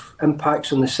positive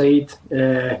impacts on the side.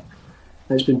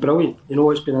 It's been brilliant. You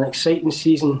know, it's been an exciting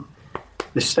season.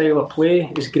 The style of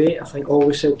play is great. I think all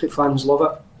the Celtic fans love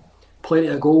it. Plenty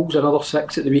of goals, another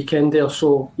 6 at the weekend there.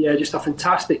 So, yeah, just a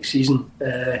fantastic season.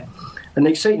 And the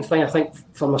exciting thing, I think,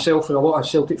 for myself and a lot of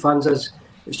Celtic fans is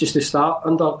it's just the start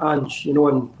under Ange, you know,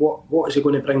 and what is he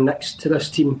going to bring next to this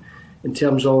team in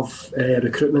terms of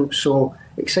recruitment. So,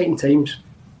 exciting times.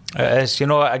 It is. You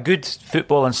know, a good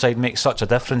footballing side makes such a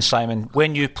difference, Simon.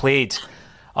 When you played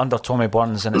under Tommy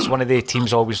Burns, and it's one of the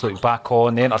teams I always look back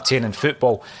on, the entertaining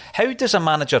football, how does a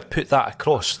manager put that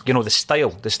across? You know, the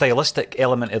stylistic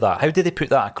element of that. How do they put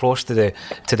that across to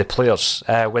the players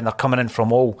when they're coming in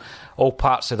from all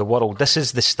parts of the world? This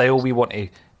is the style we want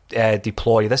to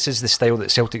deploy. This is the style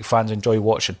that Celtic fans enjoy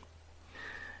watching.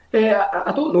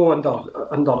 I don't know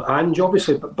under Ange,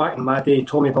 obviously, but back in my day,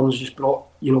 Tommy Burns just brought,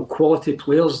 you know, quality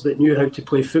players that knew how to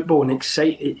play football and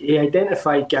he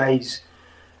identified guys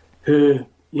who,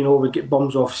 you know, would get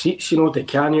bums off seats. You know, Di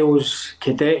Canio's,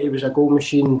 Cadetti was a goal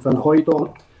machine, Van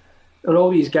Hooijdonk, and all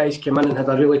these guys came in and had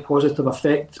a really positive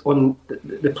effect on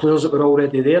the players that were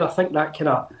already there. I think that kind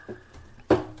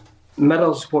of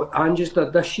mirrors what Ange's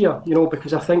did this year, you know,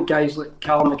 because I think guys like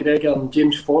Callum McGregor and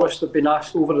James Forrest have been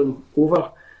asked over and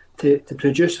over to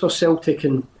produce for Celtic,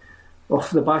 and off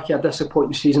the back of a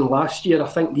disappointing season last year, I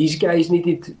think these guys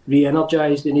needed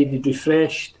re-energised, they needed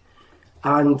refreshed,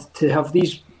 and to have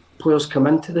these players come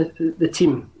into the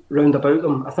team round about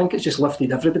them, I think it's just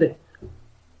lifted everybody.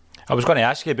 I was going to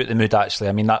ask you about the mood, actually.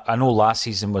 I mean, I know last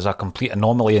season was a complete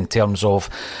anomaly in terms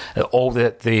of all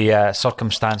the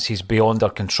circumstances beyond our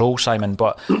control, Simon,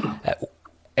 but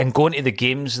in going to the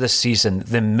games this season,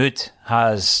 the mood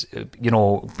has, you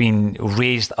know, been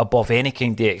raised above any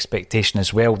kind of expectation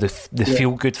as well. The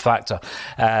feel-good factor,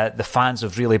 the fans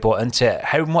have really bought into it.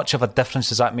 How much of a difference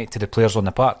does that make to the players on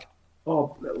the park?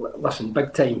 Oh, listen,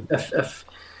 big time. If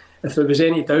there was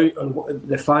any doubt on what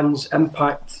the fans'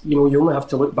 impact, you know, you only have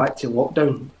to look back to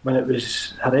lockdown when it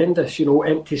was horrendous, you know,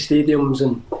 empty stadiums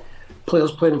and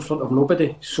players playing in front of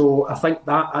nobody. So I think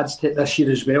that adds to it this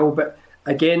year as well. But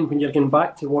again, when you're going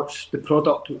back to watch the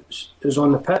product is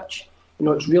on the pitch, you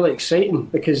know, it's really exciting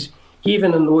because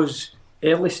even in those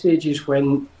early stages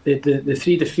when the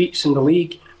 3 defeats in the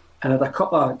league and had a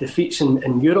couple of defeats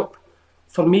in Europe,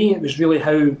 for me, it was really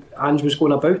how Ange was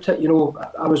going about it. You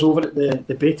know, I was over at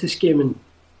the Betis game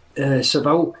in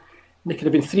Seville. They could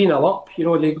have been 3-0 up. You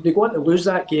know, they go on to lose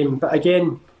that game. But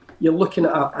again, you're looking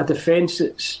at a defence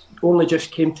that's only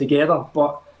just came together.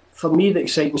 But for me, the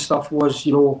exciting stuff was,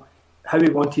 you know, how he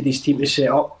wanted his team to set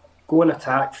up, go and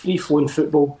attack, free-flowing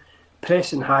football,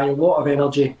 pressing high, a lot of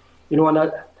energy. You know,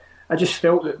 and I just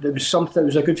felt that there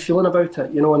was a good feeling about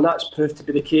it. You know, and that's proved to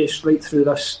be the case right through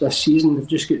this season. They've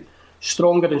just got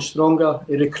stronger and stronger.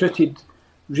 He recruited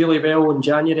really well in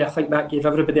January. I think that gave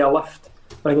everybody a lift,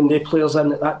 bringing new players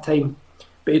in at that time.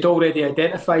 But he'd already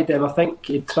identified them. I think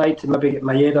he tried to maybe get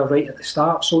Maeda right at the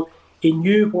start. So he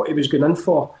knew what he was going in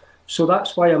for. So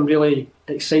that's why I'm really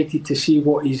excited to see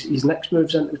what his next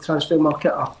moves into the transfer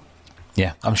market are.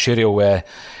 Yeah, I'm sure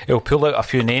he'll pull out a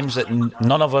few names that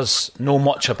none of us know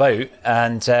much about,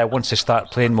 and once they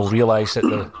start playing, we'll realise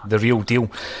that the real deal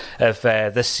if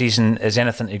this season is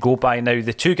anything to go by. Now,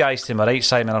 the two guys to my right,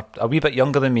 Simon, are a wee bit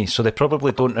younger than me, so they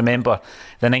probably don't remember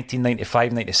the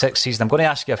 1995-96 season. I'm going to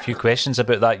ask you a few questions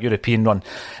about that European run,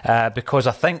 because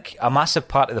I think a massive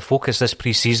part of the focus this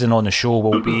pre-season on the show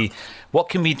will be what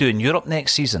can we do in Europe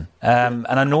next season. And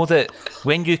I know that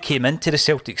when you came into the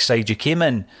Celtic side, you came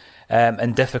in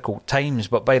difficult times,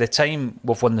 but by the time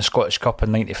we've won the Scottish Cup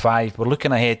in 95, we're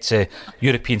looking ahead to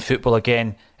European football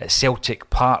again at Celtic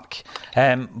Park.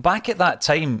 Back at that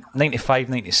time,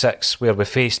 95-96, where we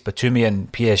faced Batumi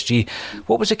and PSG,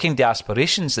 what was the kind of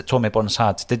aspirations that Tommy Burns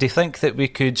had? Did he think that we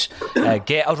could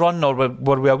get a run, or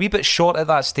were we a wee bit short at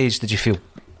that stage, did you feel?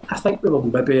 I think we were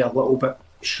maybe a little bit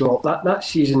short. That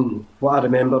season, what I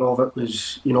remember of it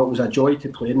was, it was a joy to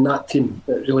play in that team.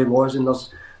 It really was, and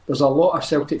there's a lot of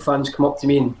Celtic fans come up to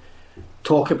me and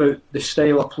talk about the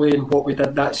style of play and what we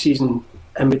did that season,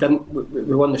 and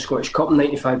we won the Scottish Cup in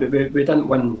 95, but we didn't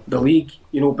win the league,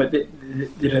 but they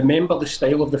remember the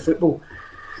style of the football.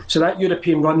 So that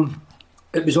European run,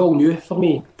 it was all new for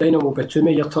me. Dynamo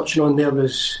Batumi, you're touching on there,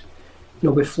 was,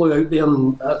 we flew out there,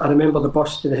 and I remember the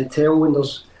bus to the hotel, and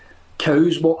there's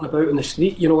cows walking about in the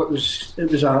street. It was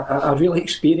a real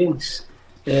experience.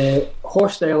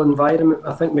 Hostile environment.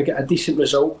 I think we get a decent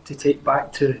result to take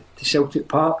back to Celtic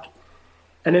Park.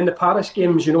 And in the Paris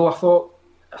games,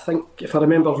 I think if I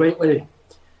remember rightly,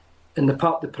 in the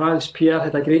Parc des Princes, Pierre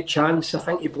had a great chance. I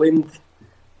think he blamed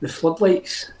the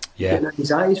floodlights in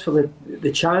his eyes for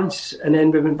the chance, and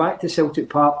then we went back to Celtic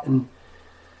Park and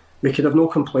we could have no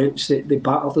complaints. They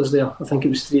battered us there. I think it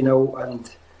was 3-0,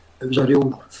 and it was a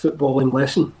real footballing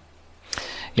lesson.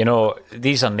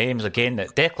 These are names, again,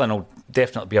 that Declan will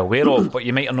definitely be aware of, but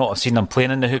you might not have seen them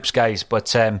playing in the hoops, guys.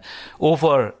 But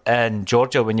over in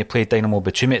Georgia, when you played Dynamo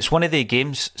Batumi, it's one of the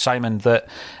games, Simon, that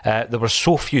there were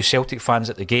so few Celtic fans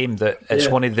at the game that it's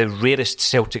one of the rarest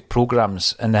Celtic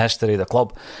programmes in the history of the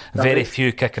club. Very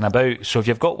few kicking about. So if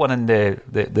you've got one in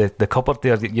the cupboard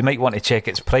there, you might want to check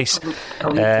its price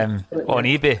on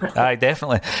eBay. Aye,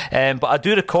 definitely. But I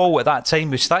do recall at that time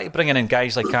we started bringing in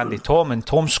guys like Andy Tom, and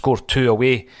Tom scored 2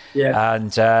 away. Yeah.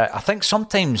 And I think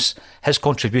sometimes his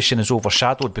contribution is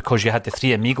overshadowed because you had the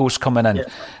 3 amigos coming in.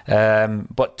 Yeah.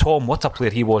 But Tom, what a player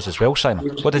he was as well,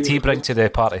 Simon. What did he bring to the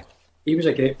party? He was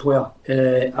a great player.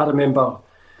 I remember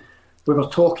we were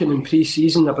talking in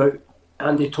pre-season about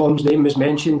Andy Tom's name was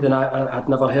mentioned, and I'd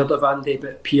never heard of Andy,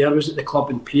 but Pierre was at the club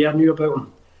and Pierre knew about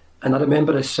him. And I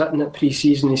remember us sitting at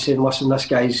pre-season, he said, listen, this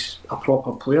guy's a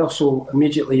proper player. So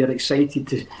immediately you're excited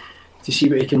to see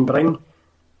what he can bring.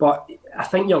 But I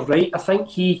think you're right. I think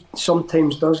he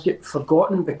sometimes does get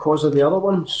forgotten because of the other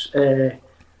ones.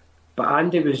 But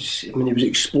Andy he was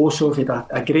explosive. He had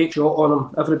a great shot on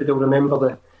him. Everybody will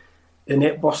remember the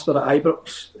net buster at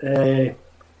Ibrox.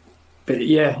 But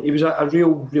yeah, he was a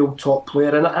real top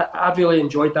player. And I really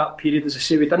enjoyed that period. As I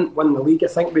say, we didn't win the league. I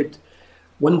think we'd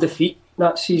 1 defeat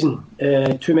that season.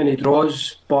 Too many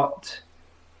draws. But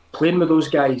playing with those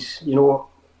guys,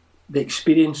 the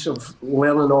experience of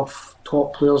learning off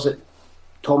top players that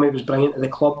Tommy was bringing to the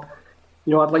club,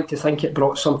 I'd like to think it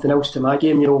brought something else to my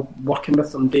game, working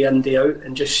with them day in, day out,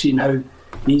 and just seeing how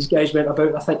these guys went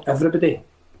about. I think everybody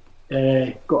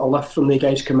got a lift from the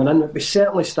guys coming in. We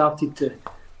certainly started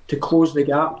to close the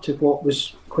gap to what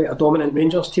was quite a dominant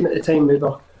Rangers team at the time.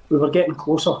 We were getting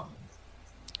closer.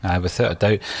 Without a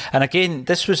doubt. And again,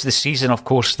 this was the season, of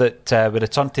course, that we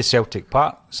returned to Celtic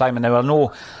Park. Simon, now I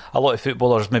know a lot of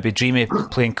footballers maybe dream of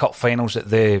playing cup finals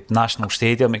at the National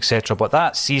Stadium, etc., but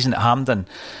that season at Hampden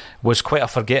was quite a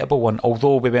forgettable one,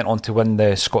 although we went on to win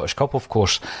the Scottish Cup, of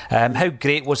course. How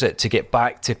great was it to get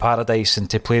back to paradise and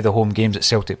to play the home games at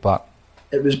Celtic Park?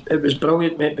 It was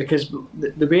brilliant, mate, because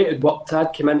the way it worked,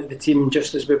 I'd come into the team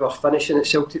just as we were finishing at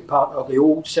Celtic Park, or the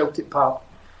old Celtic Park,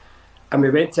 and we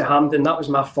went to Hampden. That was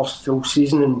my first full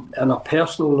season, and on a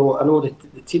personal note, I know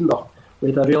the team we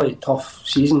had a really tough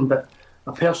season, but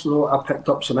on a personal note, I picked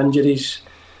up some injuries.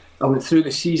 I went through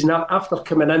the season after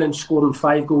coming in and scoring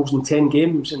 5 goals in 10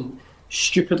 games and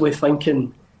stupidly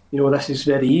thinking, this is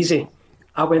very easy.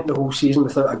 I went the whole season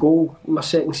without a goal in my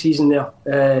second season there.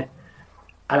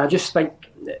 And I just think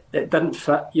it didn't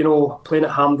fit, playing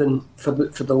at Hampden for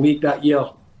the league that year.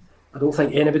 I don't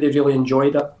think anybody really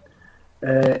enjoyed it.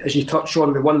 As you touched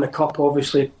on, we won the cup,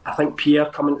 obviously. I think Pierre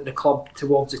coming to the club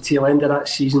towards the tail end of that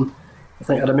season, I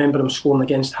think I remember him scoring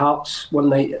against Hearts one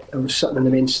night. I was sitting in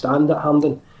the main stand at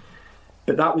Hampden.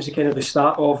 But that was the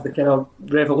start of the kind of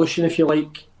revolution, if you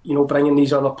like. bringing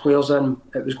these other players in,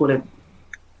 it was going to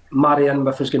marry in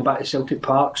with us going back to Celtic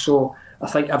Park. So I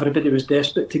think everybody was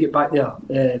desperate to get back there.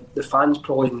 The fans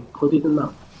probably included in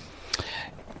that.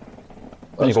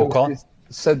 There you go, Colin.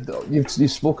 You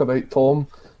spoke about Tom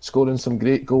scoring some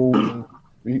great goals. And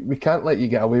we can't let you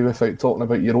get away without talking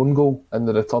about your own goal in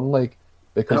the return leg,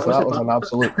 because that was an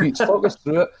absolute peach. Talk us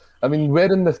through it. I mean,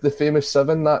 wearing the famous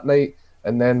 7 that night,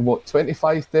 and then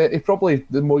 25, 30. Probably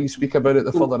the more you speak about it,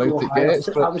 the further out it gets.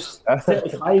 I was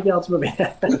 35 yards maybe.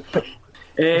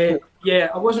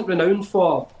 I wasn't renowned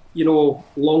for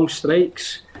long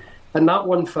strikes, and that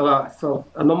one for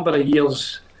a number of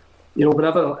years.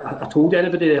 Whenever I told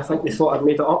anybody, I think they thought I'd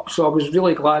made it up. So I was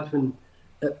really glad when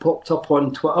it popped up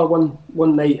on Twitter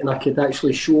one night, and I could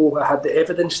actually show I had the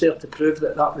evidence there to prove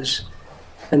that was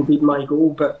indeed my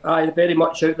goal. But I very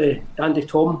much out the Andy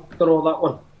Tom for all that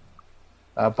one.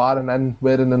 Barring in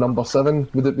wearing the number 7,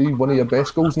 would it be one of your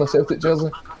best goals in a Celtic jersey?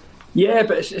 Yeah,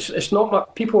 but it's not my.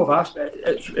 People have asked.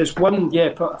 It's one.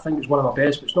 Yeah, I think it's one of my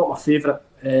best, but it's not my favourite.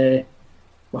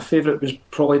 My favourite was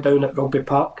probably down at Rugby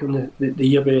Park in the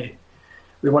year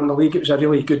we won the league. It was a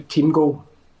really good team goal,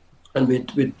 and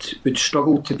we'd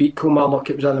struggled to beat Kilmarnock.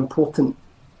 It was an important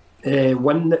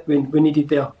win that we needed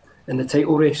there in the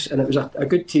title race, and it was a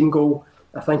good team goal.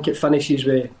 I think it finishes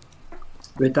with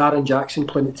Darren Jackson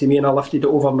playing it to me, and I lifted it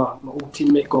over my old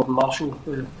teammate Gordon Marshall,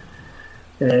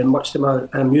 much to my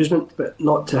amusement, but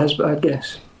not to his, I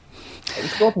guess. It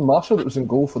was Gordon Marshall that was in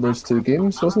goal for those 2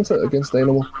 games, wasn't it, against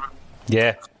Dynamo?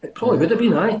 Yeah. It probably would have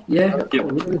been, aye. Yeah, it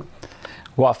probably would have been.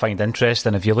 What I find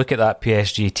interesting, if you look at that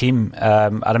PSG team,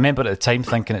 I remember at the time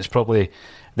thinking it's probably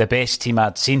the best team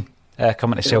I'd seen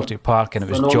coming to Celtic Park, and it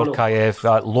was Djorkaeff,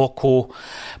 Loco,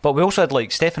 but we also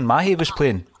had Stefan Mahe was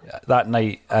playing that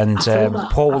night, and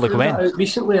Paul Le Guen.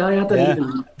 Recently, I didn't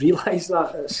even realise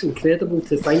that. It's incredible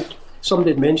to think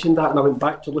somebody had mentioned that, and I went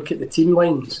back to look at the team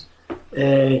lines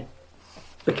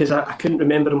because I couldn't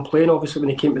remember him playing, obviously, when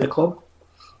he came to the club.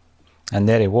 And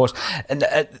there he was. And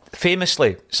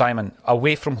famously, Simon,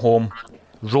 Away From Home,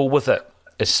 Roll With It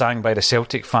is sang by the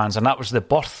Celtic fans, and that was the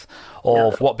birth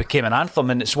of what became an anthem,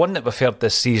 and it's one that we've heard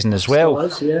this season as well.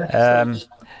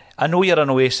 I know you're an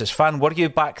Oasis fan. Were you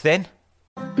back then?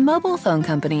 Mobile phone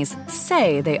companies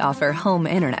say they offer home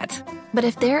internet. But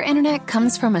if their internet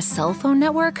comes from a cell phone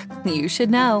network, you should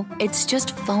know. It's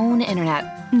just phone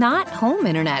internet, not home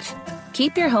internet.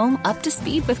 Keep your home up to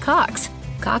speed with Cox.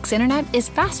 Cox internet is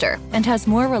faster and has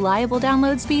more reliable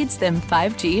download speeds than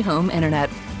 5G home internet.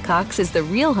 Cox is the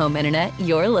real home internet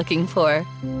you're looking for.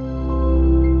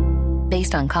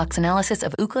 Based on Cox analysis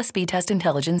of Ookla speed test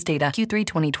intelligence data Q3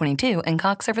 2022 and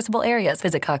Cox serviceable areas,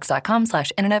 visit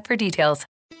cox.com/internet for details.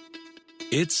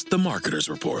 It's the Marketer's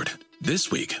Report.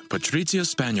 This week, Patrizio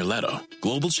Spagnoletto,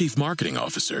 Global Chief Marketing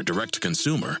Officer, Direct to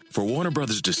Consumer for Warner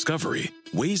Brothers Discovery,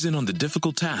 weighs in on the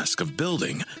difficult task of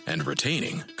building and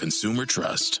retaining consumer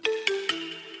trust.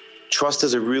 Trust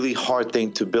is a really hard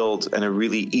thing to build and a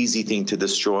really easy thing to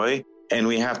destroy, and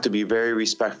we have to be very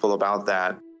respectful about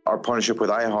that. Our partnership with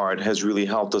iHeart has really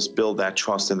helped us build that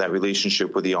trust and that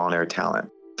relationship with the on-air talent.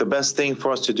 The best thing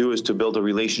for us to do is to build a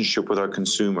relationship with our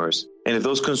consumers. And if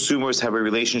those consumers have a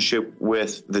relationship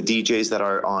with the DJs that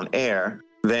are on air,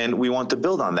 then we want to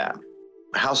build on that.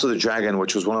 House of the Dragon,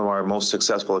 which was one of our most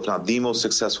successful, if not the most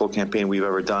successful campaign we've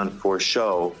ever done for a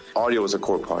show, audio is a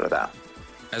core part of that.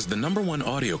 As the #1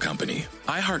 audio company,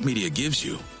 iHeartMedia gives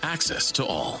you access to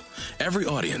all. Every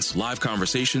audience, live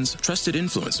conversations, trusted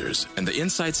influencers, and the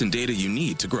insights and data you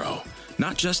need to grow.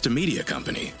 Not just a media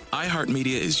company,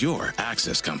 iHeartMedia is your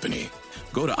access company.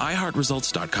 Go to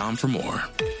iHeartResults.com for more.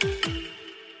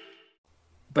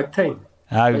 Big time.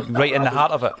 Right in the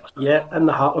heart of it. Yeah, in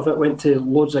the heart of it. Went to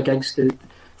loads of gigs to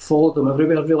follow them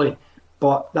everywhere, really.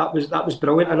 But that was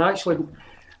brilliant. And actually,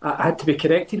 I had to be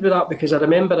corrected with that because I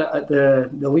remember it at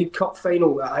the League Cup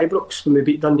final at Ibrox when we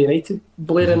beat Dundee United,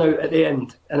 blaring out at the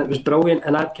end, and it was brilliant.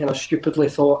 And I'd kind of stupidly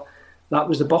thought that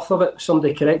was the birth of it.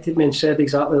 Somebody corrected me and said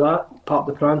exactly that, part of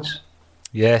the prance.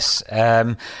 Yes,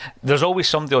 there's always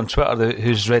somebody on Twitter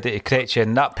who's ready to correct you,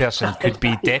 and that person could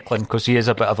be Declan, because he is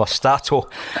a bit of a stato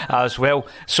as well.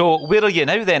 So where are you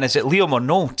now then? Is it Liam or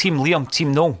no? Team Liam,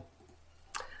 Team no?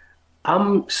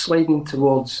 I'm sliding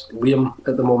towards Liam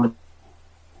at the moment.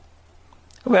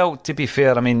 Well, to be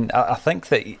fair, I mean, I think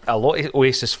that a lot of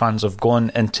Oasis fans have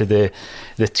gone into the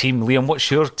team Liam.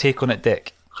 What's your take on it,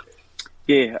 Dick?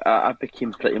 Yeah, I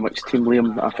became pretty much Team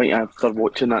Liam. I think after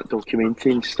watching that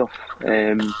documentary and stuff.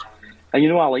 And you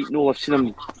know, I like Noel. I've seen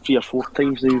him 3 or 4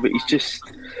 times now, but he's just,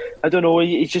 I don't know,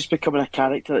 he's just becoming a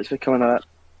character. It's becoming I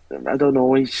don't know,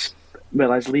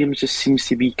 whereas Liam just seems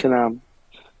to be kind of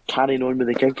carrying on with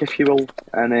the gig, if you will.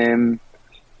 And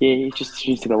Yeah, he just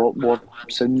needs to be a lot more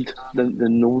sound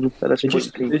than no at this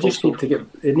point. They just need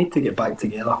to get back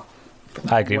together.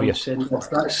 I agree with you.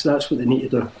 That's what they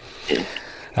need to do. Yeah.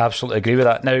 I absolutely agree with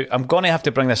that. Now, I'm going to have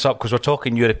to bring this up because we're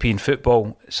talking European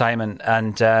football, Simon,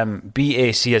 and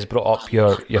BAC has brought up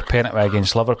your penalty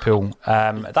against Liverpool.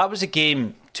 That was a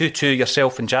game 2-2,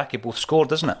 yourself and Jackie both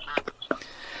scored, isn't it?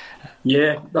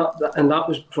 Yeah, that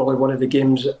was probably one of the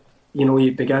games that,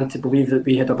 you began to believe that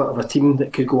we had a bit of a team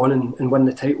that could go on and win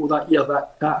the title that year.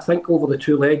 That I think over the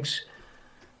 2 legs,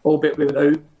 albeit we went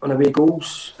out on away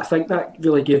goals, I think that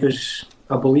really gave us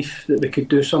a belief that we could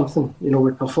do something.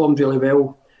 We performed really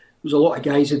well. There was a lot of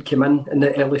guys that came in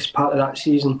the earliest part of that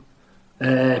season,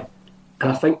 and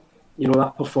I think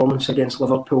that performance against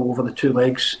Liverpool over the 2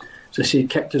 legs, as I say,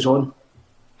 kicked us on.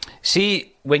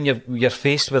 See, when you're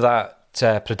faced with that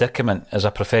predicament as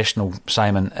a professional,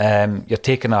 Simon, you're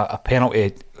taking a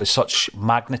penalty of such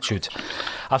magnitude.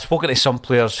 I've spoken to some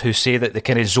players who say that they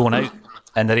kind of zone out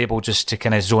and they're able just to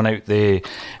kind of zone out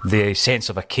the sense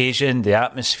of occasion, the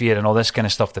atmosphere and all this kind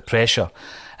of stuff, the pressure.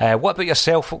 What about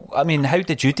yourself? I mean, how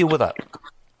did you deal with that?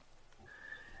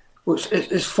 Well,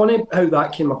 it's funny how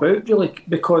that came about, really,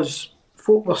 because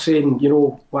folk were saying,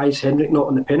 why is Henrik not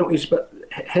on the penalties? But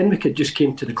Henrik had just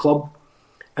came to the club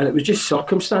and it was just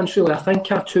circumstance, really. I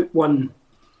think I took one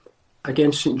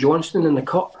against St Johnstone in the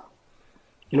Cup.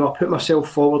 I put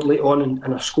myself forward late on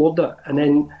and I scored it. And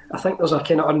then I think there's a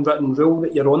kind of unwritten rule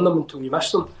that you're on them until you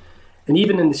miss them. And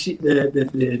even in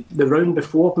the round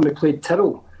before when we played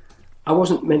Tyrrell, I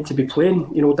wasn't meant to be playing.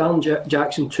 Darren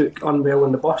Jackson took unwell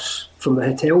on the bus from the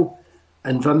hotel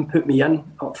and Vim put me in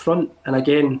up front. And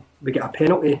again, we get a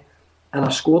penalty and I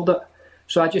scored it.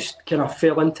 So I just kind of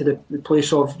fell into the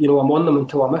place of, I'm on them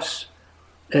until I miss.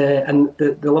 And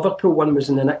the Liverpool one was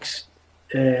in the next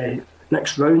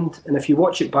round, and if you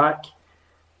watch it back,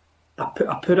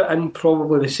 I put it in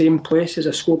probably the same place as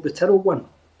I scored the Tyrrell one,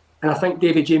 and I think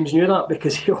David James knew that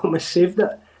because he almost saved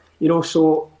it.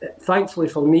 So thankfully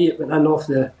for me, it went in off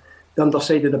the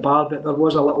underside of the bar, but there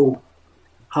was a little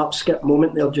heart skip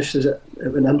moment there just as it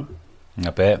went in. I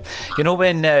bet.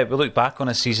 When we look back on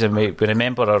a season, we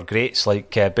remember our greats like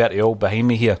Bertie Auld behind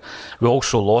me here. We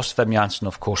also lost Wim Jansen,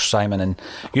 of course, Simon, and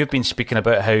you've been speaking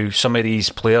about how some of these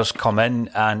players come in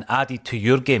and added to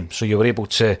your game, so you were able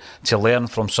to learn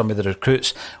from some of the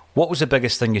recruits. What was the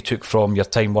biggest thing you took from your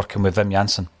time working with Wim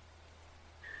Jansen?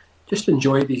 Just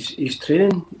enjoyed his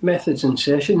training methods and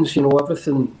sessions.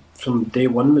 Everything from day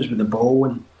one was with the ball,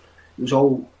 and it was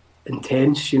all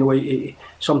intense.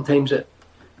 Sometimes it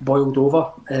boiled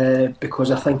over because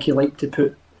I think he liked to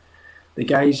put the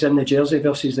guys in the jersey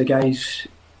versus the guys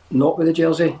not with the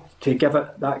jersey to give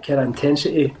it that kind of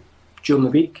intensity during the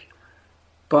week.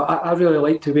 But I really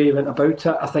liked the way he went about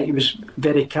it. I think he was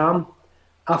very calm.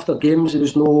 After games, there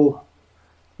was no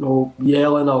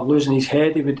yelling or losing his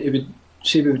head. He would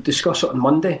say we would discuss it on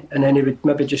Monday, and then he would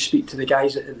maybe just speak to the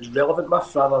guys that it was relevant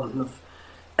with rather than have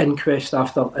inquest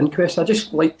after inquest. I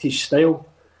just liked his style.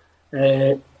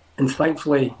 And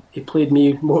thankfully, he played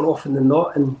me more often than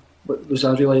not, and it was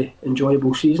a really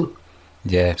enjoyable season.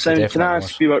 Yeah, Simon, can I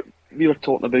ask? We were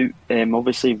talking about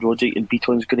obviously Rogic and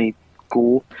Beaton's going to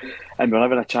go, and we were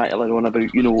having a chat earlier on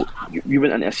about you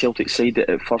went into a Celtic side that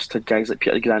at first had guys like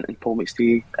Peter Grant and Paul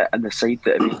McStay in the side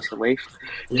that eventually left.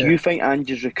 Yeah. Do you think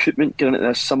Ange's recruitment going into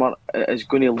this summer is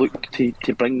going to look to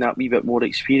bring that wee bit more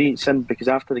experience in? Because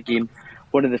after the game,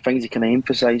 one of the things he kind of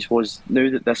emphasised was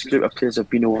now that this group of players have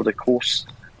been over the course,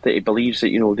 that he believes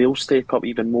that they'll step up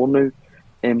even more now.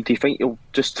 Do you think he'll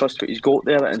just trust what he's got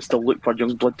there and still look for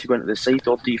young blood to go into the side,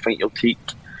 or do you think he'll take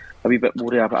a wee bit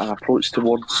more of an approach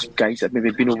towards guys that have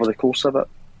maybe been over the course of it?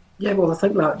 Yeah, well, I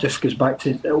think that just goes back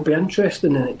to, it'll be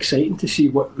interesting and exciting to see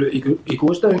what route he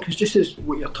goes down, because just as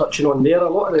what you're touching on there, a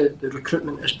lot of the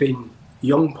recruitment has been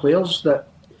young players that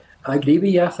I agree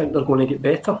with you. I think they're going to get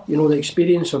better. The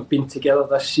experience of being together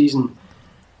this season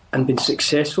and being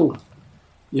successful,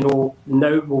 now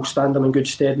will stand them in good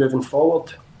stead moving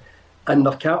forward. And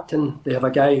their captain, they have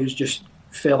a guy who's just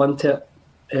fell into it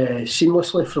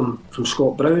seamlessly from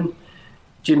Scott Brown.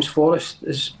 James Forrest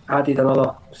has added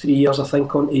another 3 years, I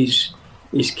think, on his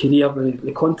career with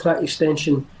the contract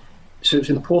extension. So it's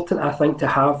important, I think, to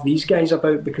have these guys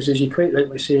about, because as you quite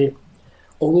rightly say,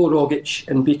 although Rogic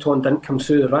and Beaton didn't come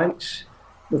through the ranks,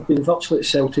 they've been virtually at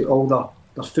Celtic all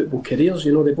their football careers.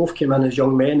 They both came in as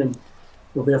young men and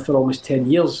were there for almost 10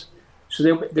 years. So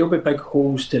they'll be big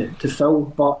holes to fill.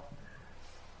 But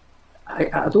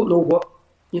I don't know what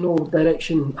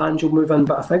direction Ange will move in,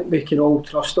 but I think we can all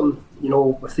trust him,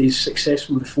 with his success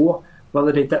from before,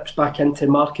 whether he dips back into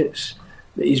markets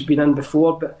that he's been in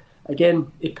before. But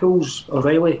again, he pulls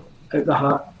O'Reilly out the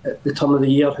hat at the turn of the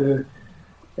year who,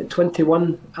 at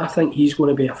 21, I think he's going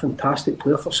to be a fantastic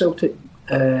player for Celtic.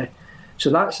 So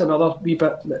that's another wee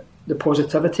bit, the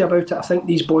positivity about it. I think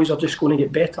these boys are just going to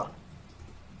get better.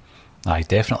 Aye,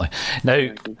 definitely.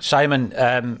 Now, Simon,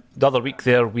 the other week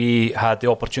there we had the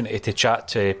opportunity to chat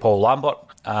to Paul Lambert,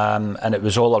 and it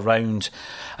was all around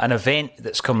an event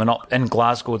that's coming up in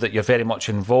Glasgow that you're very much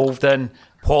involved in.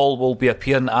 Paul will be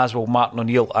appearing, as will Martin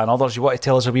O'Neill and others. You want to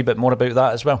tell us a wee bit more about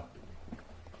that as well?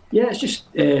 Yeah, it's just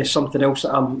something else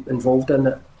that I'm involved in.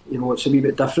 That, you know, it's a wee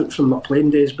bit different from my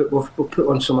playing days, but we'll put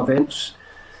on some events.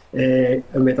 And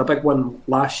we had a big one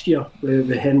last year with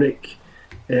Henrik,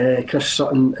 Chris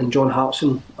Sutton and John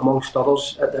Hartson, amongst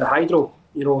others, at the Hydro.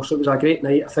 You know, so it was a great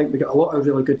night. I think we got a lot of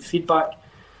really good feedback.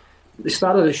 The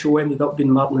start of the show ended up being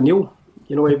Martin O'Neill.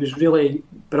 You know, he was really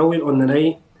brilliant on the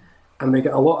night, and we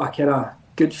got a lot of kind of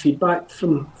good feedback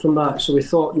from that. So we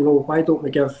thought, you know, why don't we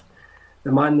give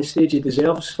the man the stage he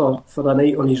deserves for a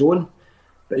night on his own?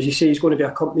 But as you say, he's going to be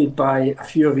accompanied by a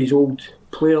few of his old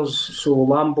players. So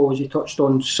Lambo, as you touched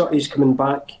on, Sutty's coming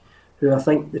back, who I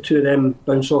think the two of them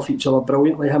bounce off each other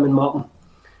brilliantly, him and Martin.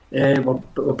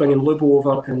 We're bringing Lubo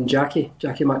over and Jackie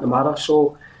McNamara.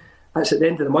 So that's at the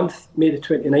end of the month, May the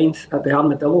 29th, at the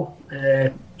Armadillo.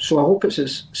 So I hope it's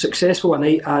as successful a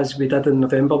night as we did in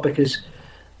November, because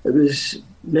it was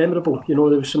memorable. You know,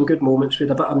 there was some good moments. We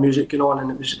had a bit of music going on,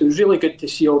 and it was really good to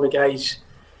see all the guys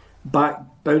back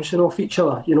bouncing off each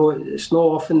other. You know, it's not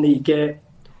often that you get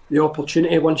the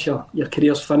opportunity once your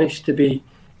career's finished to be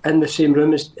in the same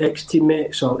room as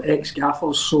ex-teammates or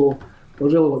ex-gaffers. So we're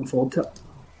really looking forward to it.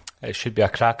 It should be a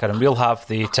cracker, and we'll have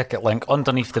the ticket link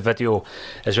underneath the video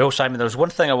as well, Simon. There's one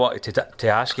thing I wanted to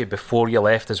ask you before you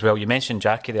left as well. You mentioned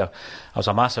Jackie there. I was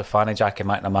a massive fan of Jackie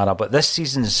McNamara, but this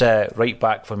season's right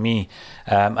back for me,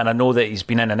 and I know that he's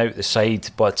been in and out the side,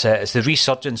 but it's the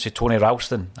resurgence of Tony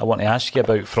Ralston I want to ask you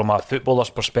about from a footballer's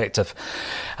perspective.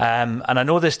 And I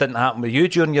know this didn't happen with you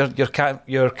during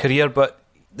your career, but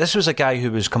this was a guy who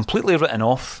was completely written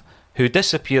off, who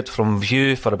disappeared from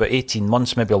view for about 18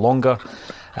 months, maybe longer.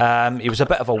 He was a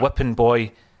bit of a whipping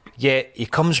boy, yet he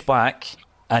comes back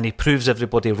and he proves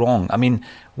everybody wrong. I mean,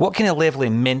 what kind of level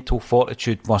of mental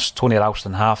fortitude must Tony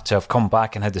Ralston have to have come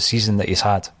back and had the season that he's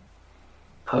had?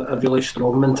 A really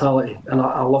strong mentality, and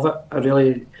I love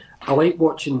it. I like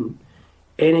watching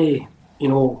any, you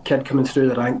know, kid coming through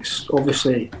the ranks.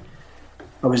 Obviously,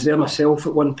 I was there myself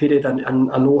at one period, and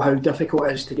I know how difficult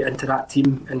it is to get into that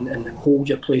team and hold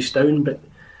your place down, but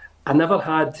I never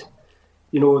had,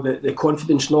 you know, the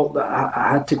confidence knock that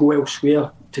I had to go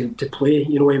elsewhere to play.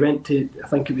 You know, he went to, I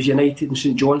think it was United and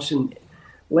St Johnstone.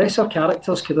 Lesser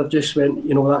characters could have just went,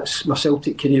 you know, that's my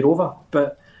Celtic career over.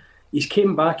 But he's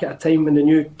came back at a time when the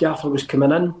new gaffer was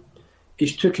coming in.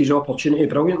 He's took his opportunity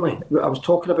brilliantly. I was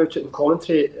talking about it in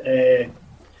commentary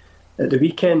at the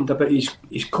weekend about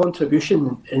his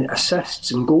contribution in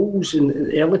assists and goals in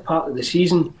the early part of the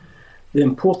season. The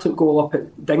important goal up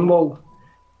at Dingwall.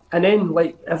 And then,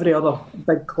 like every other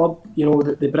big club, you know,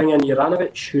 that they bring in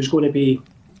Juranovic, who's going to be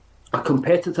a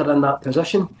competitor in that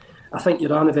position. I think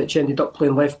Juranovic ended up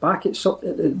playing left back at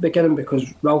the beginning because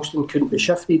Ralston couldn't be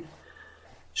shifted.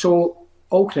 So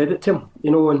all credit to him,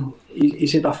 you know, and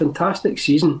he's had a fantastic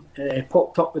season.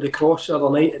 Popped up with the cross the other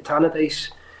night at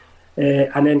Tannadice,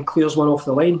 and then clears one off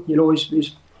the line. You know,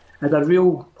 he's had a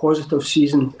real positive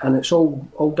season, and it's all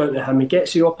down to him. He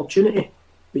gets the opportunity,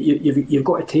 but you've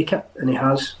got to take it, and he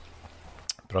has.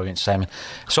 Brilliant, Simon.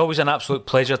 It's always an absolute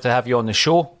pleasure to have you on the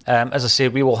show. As I say,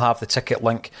 we will have the ticket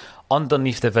link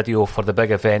underneath the video for the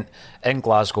big event in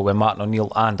Glasgow with Martin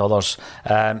O'Neill and others.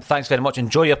 Thanks very much.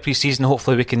 Enjoy your pre-season.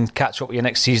 Hopefully we can catch up with you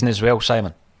next season as well,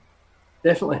 Simon.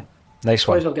 Definitely. Nice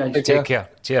one. Pleasure, guys. Take care.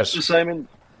 Cheers. Simon.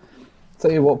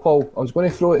 Tell you what, Paul, I was going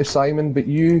to throw it to Simon, but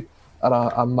you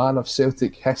are a man of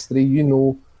Celtic history. You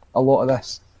know a lot of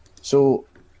this. So,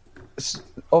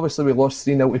 obviously we lost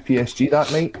 3-0 to PSG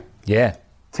that night. Yeah.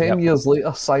 10 years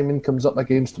later, Simon comes up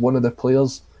against one of the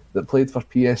players that played for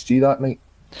PSG that night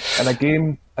in a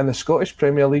game in the Scottish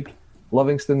Premier League,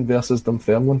 Livingston versus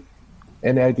Dunfermline.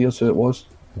 Any ideas who it was?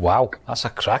 Wow, that's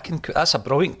a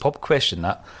brilliant pub question,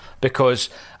 that, because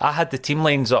I had the team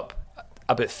lines up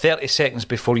about 30 seconds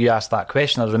before you asked that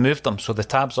question. I removed them, so the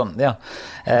tabs aren't there.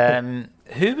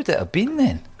 Who would it have been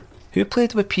then? Who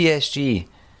played with PSG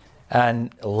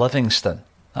and Livingston?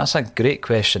 That's a great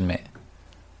question, mate.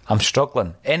 I'm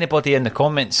struggling. Anybody in the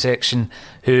comments section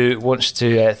who wants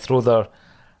to throw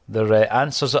their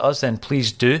answers at us, then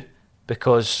please do,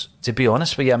 because to be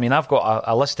honest with you, I mean, I've got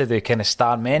a list of the kind of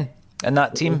star men in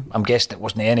that team. I'm guessing it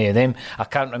wasn't any of them. I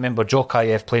can't remember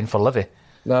Djokayev playing for Livy.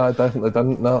 No, I definitely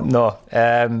didn't. No.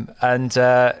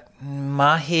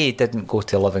 Mahey didn't go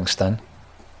to Livingston.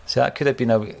 So that could have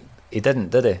been he didn't,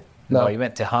 did he? No, he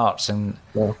went to Hearts. And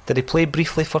did he play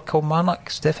briefly for Kilmarnock,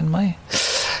 Stephen Mahey?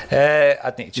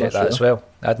 I'd need to check that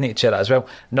as well.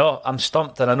 No, I'm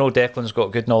stumped, and I know Declan's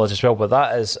got good knowledge as well, but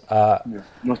that is a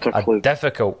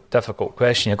difficult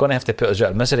question. You're going to have to put us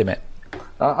out of misery, mate.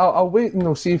 I'll wait and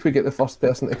we'll see if we get the first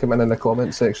person to come in the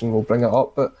comment section. We'll bring it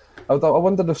up. But I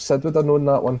wondered if Sid would have known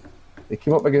that one. He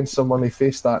came up against someone he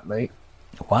faced that night.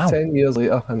 Wow. 10 years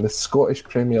later in the Scottish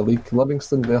Premier League,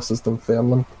 Livingston versus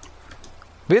Dunfermline.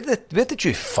 Where did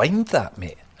you find that,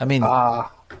 mate? I mean...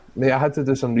 mate, I had to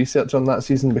do some research on that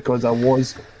season because I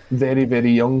was very,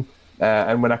 very young.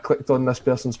 And when I clicked on this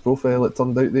person's profile, it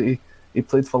turned out that he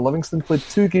played for Livingston, played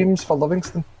 2 games for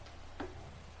Livingston.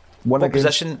 What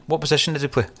position did he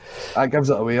play? That gives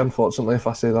it away, unfortunately, if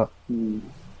I say that.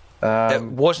 It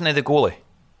wasn't the goalie?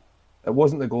 It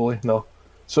wasn't the goalie, no.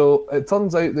 So it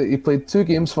turns out that he played 2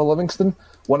 games for Livingston,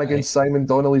 one against Simon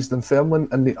Donnelly's Dunfermline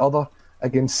and the other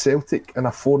against Celtic in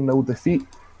a 4-0 defeat.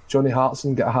 Johnny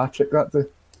Hartson got a hat-trick that day.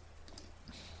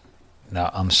 No,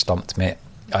 I'm stumped, mate.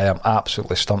 I am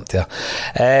absolutely stumped here.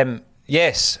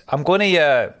 Yes, I'm going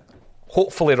to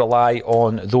hopefully rely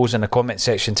on those in the comment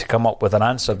section to come up with an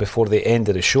answer before the end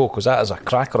of the show, because that is a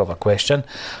cracker of a question,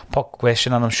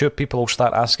 and I'm sure people will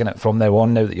start asking it from now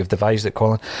on, now that you've devised it,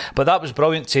 Colin. But that was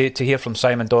brilliant to hear from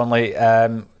Simon Donnelly.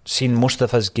 Seen most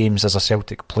of his games as a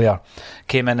Celtic player,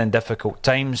 came in difficult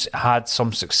times, had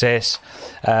some success,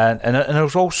 and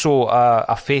there's also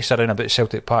a face around about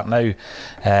Celtic Park now.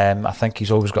 I think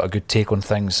he's always got a good take on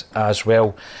things as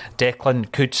well.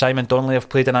 Declan, could Simon Donnelly have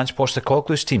played in Ange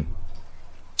Postecoglou's team?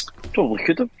 Probably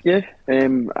could have, yeah.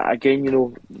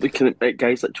 Again, looking at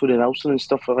guys like Tony Nelson and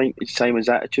stuff, I think Simon's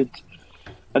attitude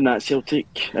in that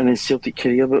Celtic and his Celtic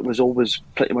career was always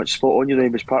pretty much spot on. He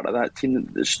was part of that team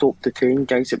that stopped the 10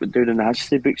 guys that went down in the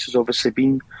history books. There's obviously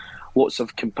been lots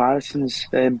of comparisons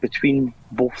between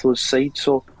both those sides.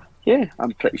 So, yeah,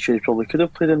 I'm pretty sure he probably could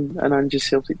have played in Ange's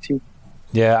Celtic team.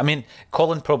 Yeah, I mean,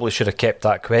 Colin probably should have kept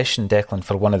that question, Declan,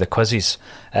 for one of the quizzes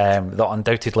that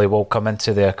undoubtedly will come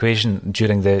into the equation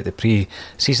during the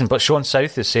pre-season. But Sean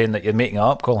South is saying that you're making it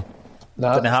up, Colin.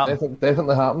 No,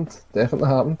 definitely happened.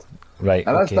 Right,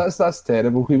 and okay. That's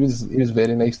terrible. He was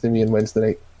very nice to me on Wednesday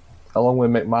night, along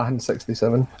with McMahon,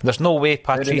 67. There's no way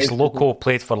Patrice Loco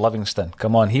played for Livingston.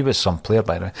 Come on, he was some player,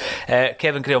 by the way.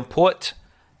 Kevin Graham Poet,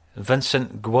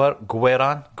 Vincent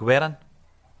Guerin?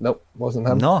 Nope, wasn't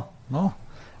him. No.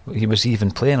 He was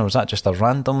even playing, or was that just a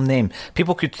random name?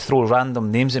 People could throw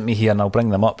random names at me here and I'll bring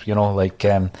them up, like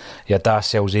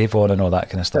Darcel Avon and all that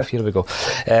kind of stuff. Here we go.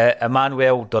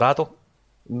 Emmanuel Dorado?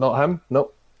 Not him,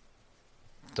 nope.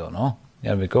 Don't know.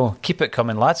 There we go. Keep it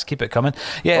coming, lads. Keep it coming.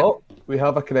 Yeah. Oh, we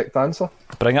have a correct answer.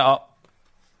 Bring it up.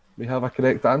 We have a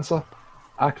correct answer.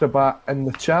 Acrobat in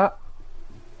the chat.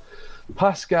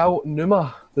 Pascal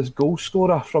Numa, this goal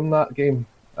scorer from that game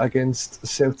against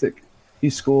Celtic. He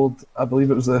scored, I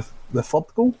believe it was the third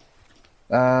goal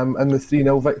in the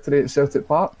 3-0 victory at Celtic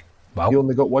Park. Wow. He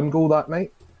only got 1 goal that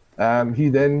night. He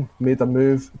then made a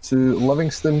move to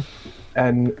Livingston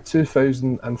in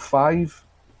 2005.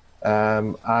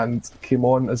 And came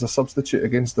on as a substitute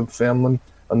against Dunfermline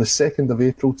on the 2nd of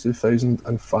April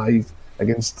 2005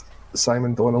 against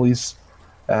Simon Donnelly's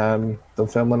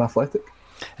Dunfermline Athletic.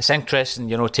 It's interesting,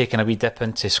 taking a wee dip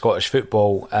into Scottish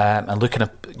football and looking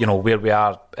at, where we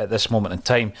are at this moment in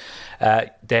time,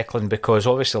 Declan, because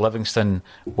obviously Livingston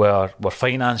were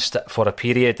financed for a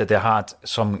period that they had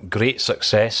some great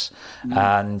success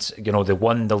and, they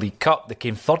won the League Cup. They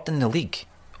came third in the league.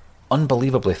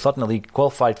 Unbelievably, third in the league,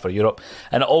 qualified for Europe,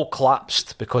 and it all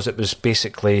collapsed because it was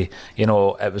basically, it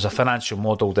was a financial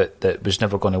model that was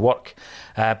never going to work.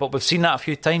 But we've seen that a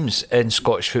few times in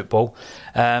Scottish football,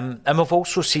 and we've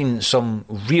also seen some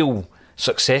real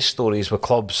success stories with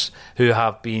clubs who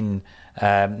have been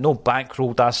no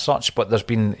bankrolled as such, but there's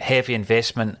been heavy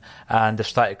investment and they've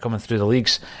started coming through the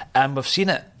leagues, and we've seen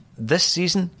it this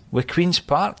season with Queen's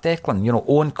Park, Declan.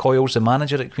 Owen Coyle's the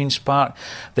manager at Queen's Park.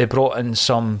 They brought in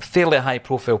some fairly high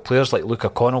profile players like Luke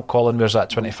O'Connell. Colin, where's that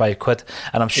 25 quid?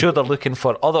 And I'm sure they're looking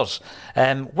for others.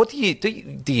 What do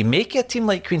you make a team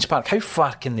like Queen's Park? How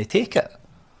far can they take it?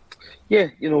 Yeah,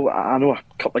 I know a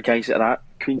couple of guys that are at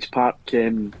Queen's Park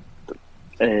and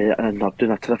they're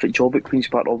doing a terrific job at Queen's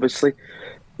Park, obviously.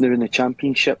 They're in the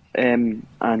Championship and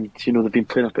they've been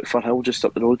playing up at Firhill just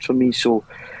up the road from me, so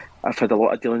I've had a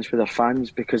lot of dealings with their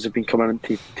fans because they've been coming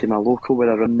into my local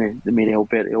where I run the Mary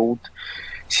Alberti Old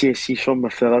CSC from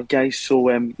with the other guys. So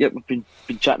we've been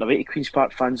chatting away to Queen's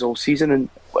Park fans all season, and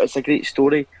it's a great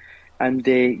story. And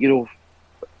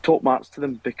top marks to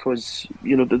them, because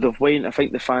they've went. I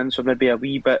think the fans were maybe a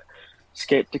wee bit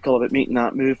sceptical about making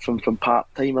that move from part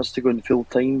timers to going full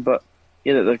time, but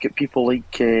they've got people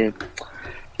like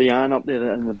Diane up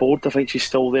there on the board. I think she's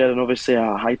still there, and obviously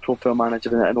a high profile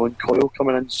manager and Owen Coyle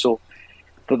coming in. So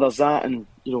there's that, and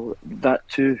that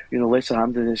too. Lesser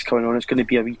Hampden is coming on. It's going to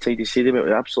be a wee tidy stadium. It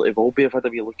absolutely will be. I've had a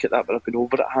wee look at that, but I've been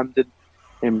over at Hampden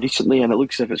recently, and it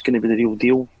looks as if it's going to be the real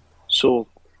deal. So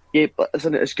yeah, but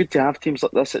isn't it? It's good to have teams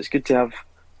like this. It's good to have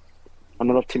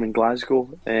another team in Glasgow,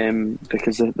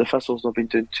 because the Thistles have been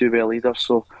doing too well either.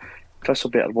 So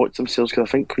Thistle better watch themselves, because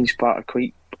I think Queen's Park are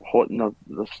quite hot in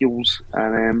their heels,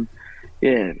 and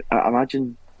I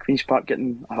imagine Queen's Park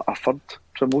getting a third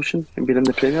promotion and being in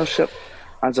the Premiership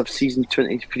as of season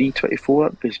 23-24.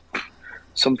 It'd be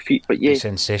some feat, but yeah,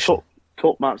 sensational.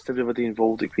 Top marks to everybody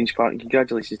involved at Queen's Park, and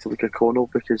congratulations to Luke O'Connell,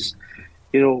 because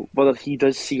whether he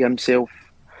does see himself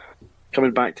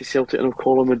coming back to Celtic, and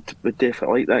O'Connell would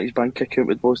definitely like that. His bank account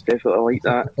would most definitely like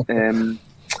that.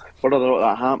 Whether or not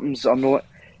that happens or not,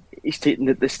 he's taking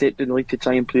the step in the league to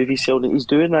try and prove himself, and he's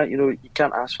doing that. You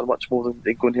can't ask for much more than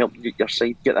go and help your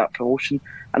side get that promotion.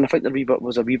 And I think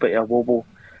was a wee bit of a wobble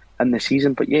in the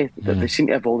season, but yeah, they seem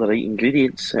to have all the right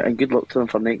ingredients, and good luck to them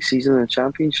for next season in the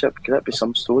Championship. Could that be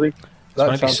some story?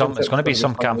 It's going to be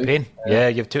some campaign. Yeah,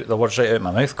 you've took the words right out of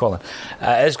my mouth, Colin.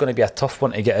 It is going to be a tough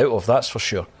one to get out of, that's for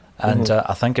sure. And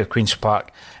I think if Queen's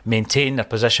Park maintain their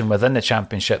position within the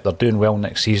Championship, they're doing well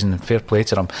next season. Fair play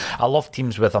to them. I love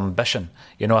teams with ambition.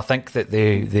 I think that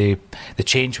the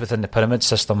change within the pyramid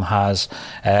system has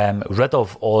rid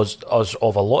of us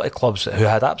of a lot of clubs who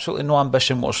had absolutely no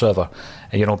ambition whatsoever.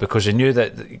 Because they knew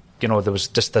that there was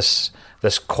just this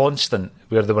constant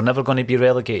where they were never going to be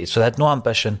relegated, so they had no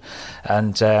ambition,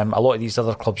 and a lot of these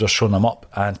other clubs are showing them up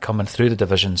and coming through the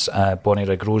divisions. Bonnie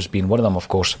Rose being one of them, of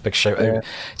course. Big shout out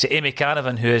to Amy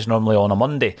Canavan, who is normally on a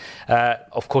Monday.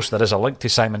 Of course, there is a link to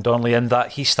Simon Donnelly in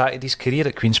that he started his career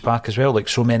at Queen's Park as well, like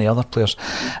so many other players.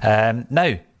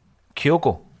 Now,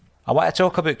 Kyogo. I want to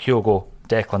talk about Kyogo,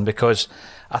 Declan, because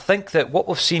I think that what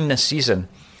we've seen this season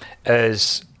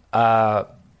is,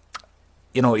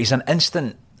 he's an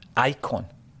instant icon.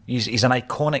 He's an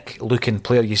iconic looking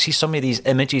player. You see some of these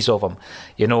images of him,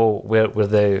 where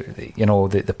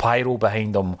the pyro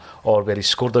behind him, or where he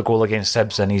scored a goal against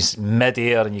Hibs and he's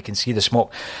mid-air and you can see the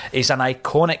smoke. He's an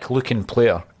iconic looking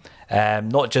player,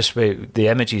 not just with the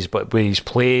images, but with his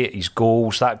play, his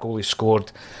goals. That goal he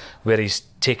scored, where he's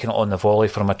taken it on the volley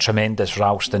from a tremendous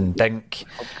Ralston dink.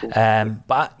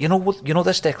 But you know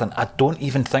this, Declan, I don't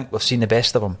even think we've seen the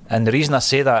best of him, and the reason I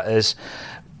say that is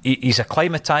he's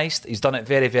acclimatised. He's done it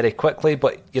very, very quickly,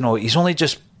 but he's only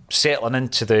just settling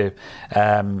into the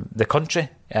country,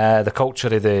 the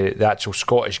culture of the actual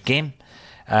Scottish game,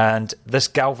 and this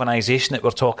galvanisation that we're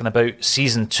talking about.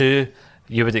 Season 2,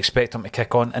 you would expect him to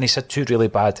kick on, and he's had 2 really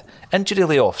bad injury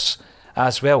layoffs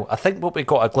as well. I think what we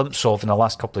got a glimpse of in the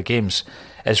last couple of games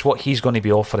is what he's going to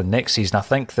be offering next season. I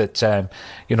think that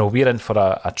we're in for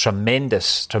a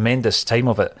tremendous time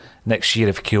of it next year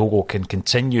if Kyogo can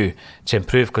continue to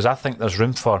improve, because I think there's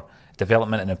room for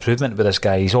development and improvement with this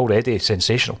guy. He's already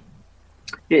sensational.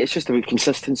 Yeah, it's just about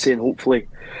consistency and hopefully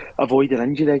avoid an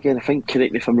injury again. I think,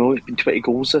 correct me if I'm wrong, it's been 20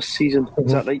 goals this season.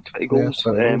 Is that right? 20 goals.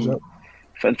 Yeah,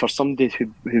 and for somebody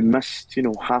who missed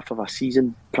half of a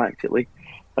season practically,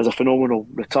 as a phenomenal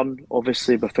return.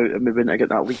 Obviously, without him, we wouldn't have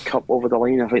got that League Cup over the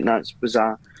line. I think that was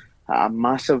a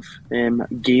massive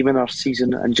game in our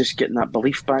season, and just getting that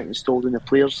belief back installed in the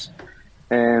players,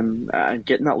 and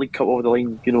getting that League Cup over the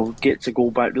line. Gets a goal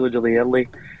back really, really early,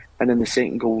 and then the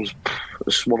second goal's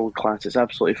world class. It's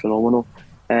absolutely phenomenal.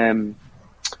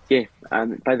 Yeah,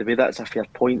 and by the way, that's a fair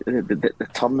point. The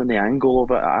turn and the angle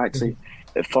of it, I actually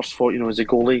at first thought, as a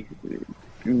goalie,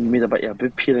 made a bit of a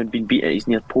boop here and been beat at his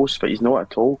near post, but he's not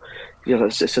at all.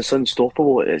 It's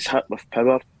unstoppable. It's hit with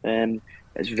power.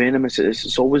 It's venomous.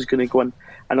 It's always going to go in.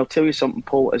 And I'll tell you something,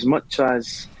 Paul. As much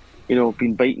as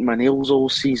been biting my nails all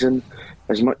season,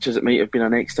 as much as it might have been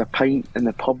an extra pint in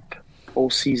the pub all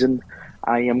season,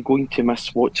 I am going to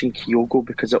miss watching Kyogo,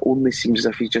 because it only seems as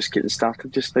if he's just getting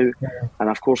started just now. Yeah. And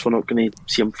of course, we're not going to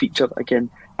see him featured again.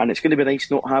 And it's going to be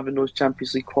nice not having those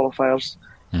Champions League qualifiers.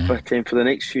 But for the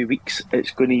next few weeks,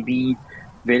 it's going to be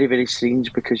very, very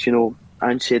strange, because,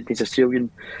 Ange said in his Australian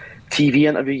TV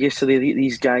interview yesterday,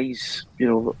 these guys,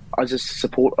 us as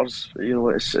supporters,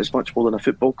 it's much more than a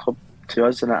football club to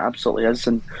us, and it absolutely is.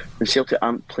 And when Celtic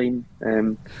aren't playing,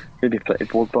 maybe pretty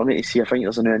bored. But I need to see. I think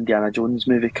there's a new Indiana Jones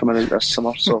movie coming out this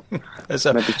summer, so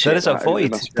there is a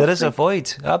void. There is a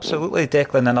void, absolutely,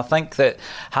 Declan. And I think that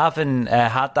having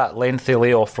had that lengthy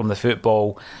layoff from the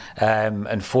football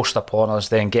and forced upon us,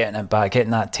 then getting it back,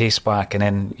 getting that taste back, and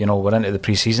then we're into the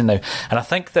pre-season now. And I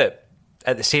think that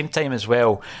at the same time as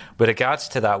well, with regards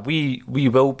to that, we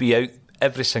will be out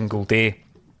every single day.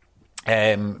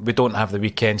 We don't have the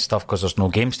weekend stuff because there's no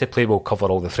games to play. We'll cover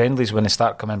all the friendlies when they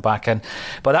start coming back in.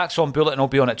 But Axon Bulletin will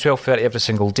be on at 12:30 every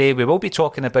single day. We will be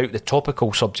talking about the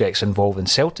topical subjects involving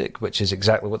Celtic, which is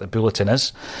exactly what the bulletin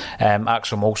is.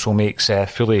 Axon also makes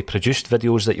fully produced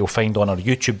videos that you'll find on our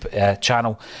YouTube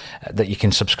channel that you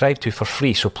can subscribe to for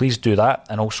free. So please do that,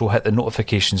 and also hit the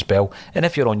notifications bell. And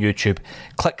if you're on YouTube,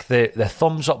 click the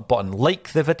thumbs up button,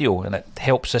 like the video, and it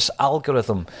helps this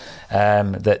algorithm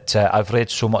that I've read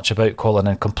so much about, Colin,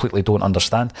 and completely don't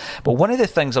understand. But one of the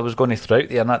things I was going to throw out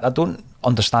there, and I don't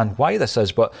understand why this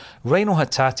is, but Reno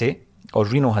Hatate,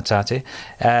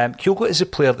 Kyogo is a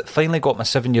player that finally got my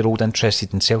 7-year-old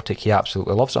interested in Celtic. He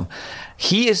absolutely loves him.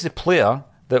 He is the player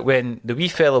that when the wee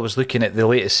fella was looking at the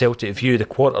latest Celtic View, the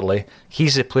quarterly,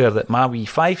 he's the player that my wee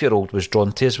 5-year-old was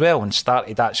drawn to as well, and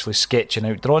started actually sketching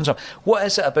out drawings of. What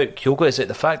is it about Kyogo? Is it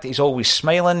the fact that he's always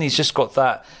smiling? He's just got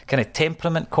that kind of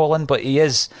temperament, Colin, but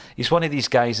he's one of these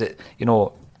guys that,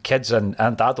 kids and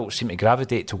adults seem to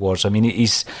gravitate towards. I mean,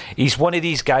 he's one of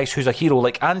these guys who's a hero.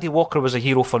 Like Andy Walker was a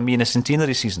hero for me in the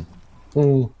centenary season.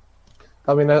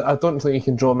 I mean, I don't think you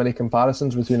can draw many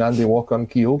comparisons between Andy Walker and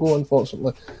Kyogo,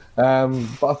 unfortunately.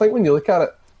 But I think when you look at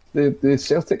it, the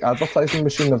Celtic advertising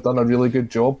machine have done a really good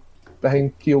job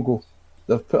behind Kyogo.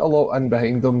 They've put a lot in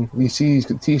behind him. You see, he's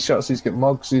got T-shirts, he's got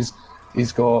mugs,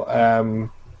 he's got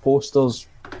posters.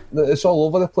 It's all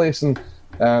over the place, and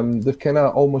they've kind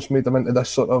of almost made him into this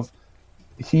sort of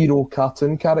hero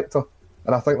cartoon character.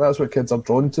 And I think that's what kids are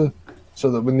drawn to, so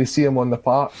that when they see him on the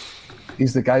park,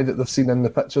 he's the guy that they've seen in the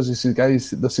pictures, he's the guy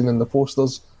they've seen in the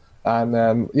posters. And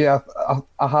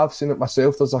I have seen it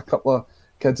myself. There's a couple of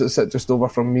kids that sit just over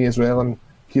from me as well, and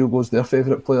Kyogo's their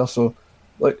favourite player. So,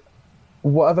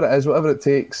 whatever it is, whatever it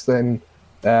takes, then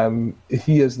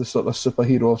he is the sort of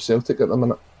superhero of Celtic at the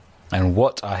minute. And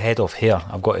what a head of hair.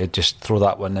 I've got to just throw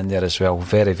that one in there as well.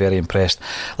 Very, very impressed.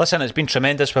 Listen, it's been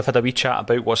tremendous. We've had a wee chat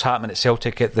about what's happening at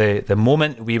Celtic at the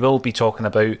moment. We will be talking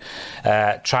about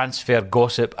transfer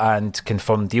gossip and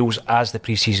confirmed deals as the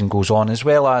pre-season goes on, as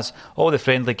well as all the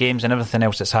friendly games and everything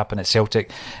else that's happened at Celtic.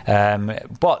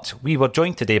 But we were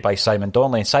joined today by Simon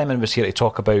Donnelly, and Simon was here to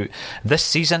talk about this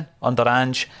season under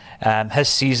Ange, his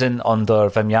season under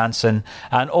Wim Janssen,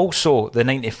 and also the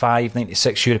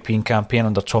 95-96 European campaign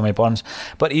under Tommy Burns.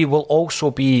 But he will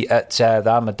also be at the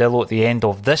Armadillo at the end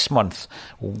of this month,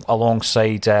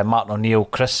 alongside Martin O'Neill,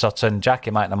 Chris Sutton,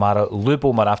 Jackie McNamara,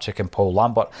 Lubo Moravchik and Paul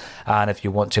Lambert. And if you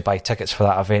want to buy tickets for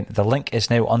that event, the link is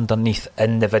now underneath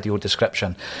in the video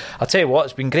description. I'll tell you what,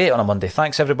 it's been great on a Monday.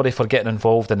 Thanks everybody for getting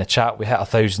involved in the chat. We hit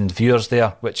 1,000 viewers there,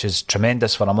 which is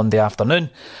tremendous for a Monday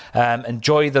afternoon.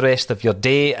 Enjoy the rest of your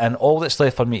day, and all that's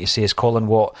left for me to say is Colin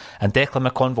Watt and Declan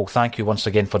McConville, thank you once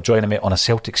again for joining me on A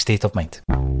Celtic State of Mind.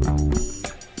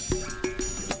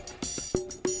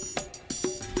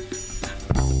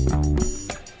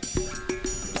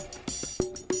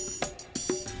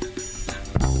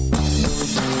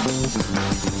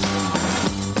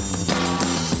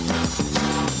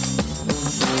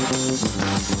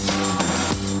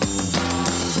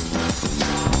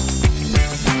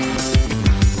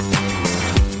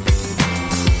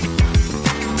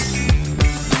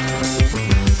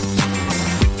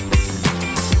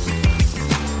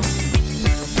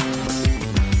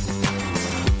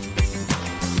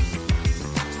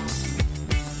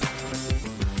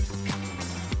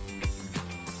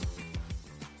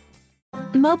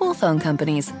 Mobile phone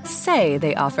companies say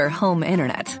they offer home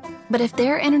internet. But if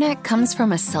their internet comes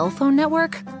from a cell phone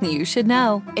network, you should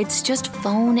know. It's just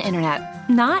phone internet,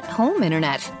 not home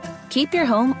internet. Keep your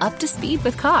home up to speed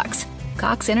with Cox.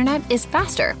 Cox internet is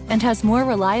faster and has more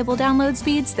reliable download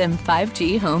speeds than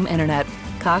 5G home internet.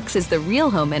 Cox is the real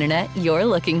home internet you're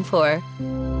looking for.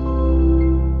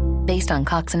 Based on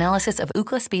Cox analysis of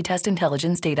Ookla speed test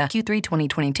intelligence data, Q3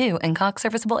 2022, and Cox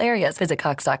serviceable areas. Visit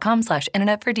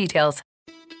cox.com/internet for details.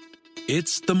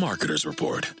 It's the Marketer's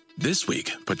Report. This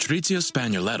week, Patrizia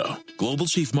Spagnoletto, Global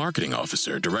Chief Marketing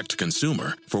Officer,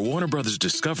 Direct-to-Consumer for Warner Brothers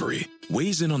Discovery,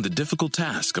 weighs in on the difficult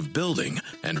task of building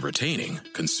and retaining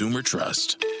consumer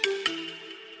trust.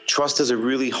 Trust is a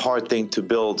really hard thing to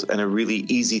build and a really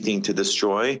easy thing to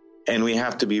destroy, and we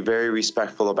have to be very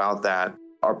respectful about that.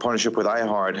 Our partnership with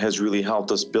iHeart has really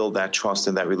helped us build that trust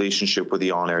and that relationship with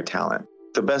the on-air talent.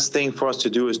 The best thing for us to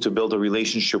do is to build a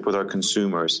relationship with our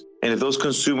consumers. And if those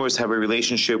consumers have a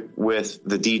relationship with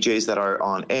the DJs that are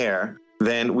on air,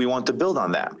 then we want to build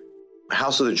on that.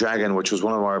 House of the Dragon, which was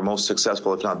one of our most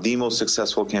successful, if not the most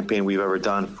successful campaign we've ever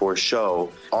done for a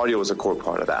show, audio was a core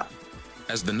part of that.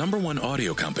 As the #1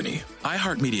 audio company,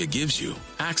 iHeartMedia gives you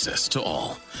access to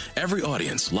all. Every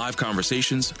audience, live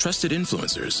conversations, trusted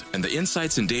influencers, and the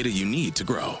insights and data you need to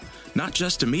grow. Not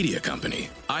just a media company,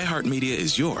 iHeartMedia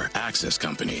is your access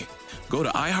company. Go to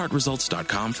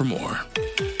iHeartResults.com for more.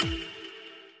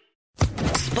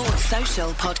 Sports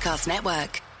Social Podcast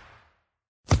Network.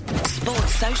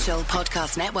 Sports Social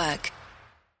Podcast Network.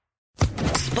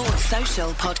 Sports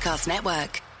Social Podcast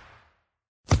Network.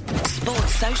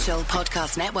 Sports Social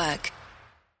Podcast Network.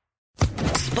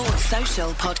 Sports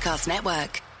Social Podcast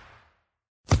Network.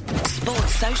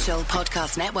 Sports Social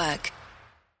Podcast Network.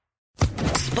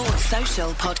 Sports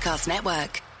Social Podcast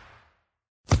Network.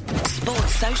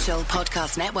 Sports Social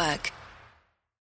Podcast Network.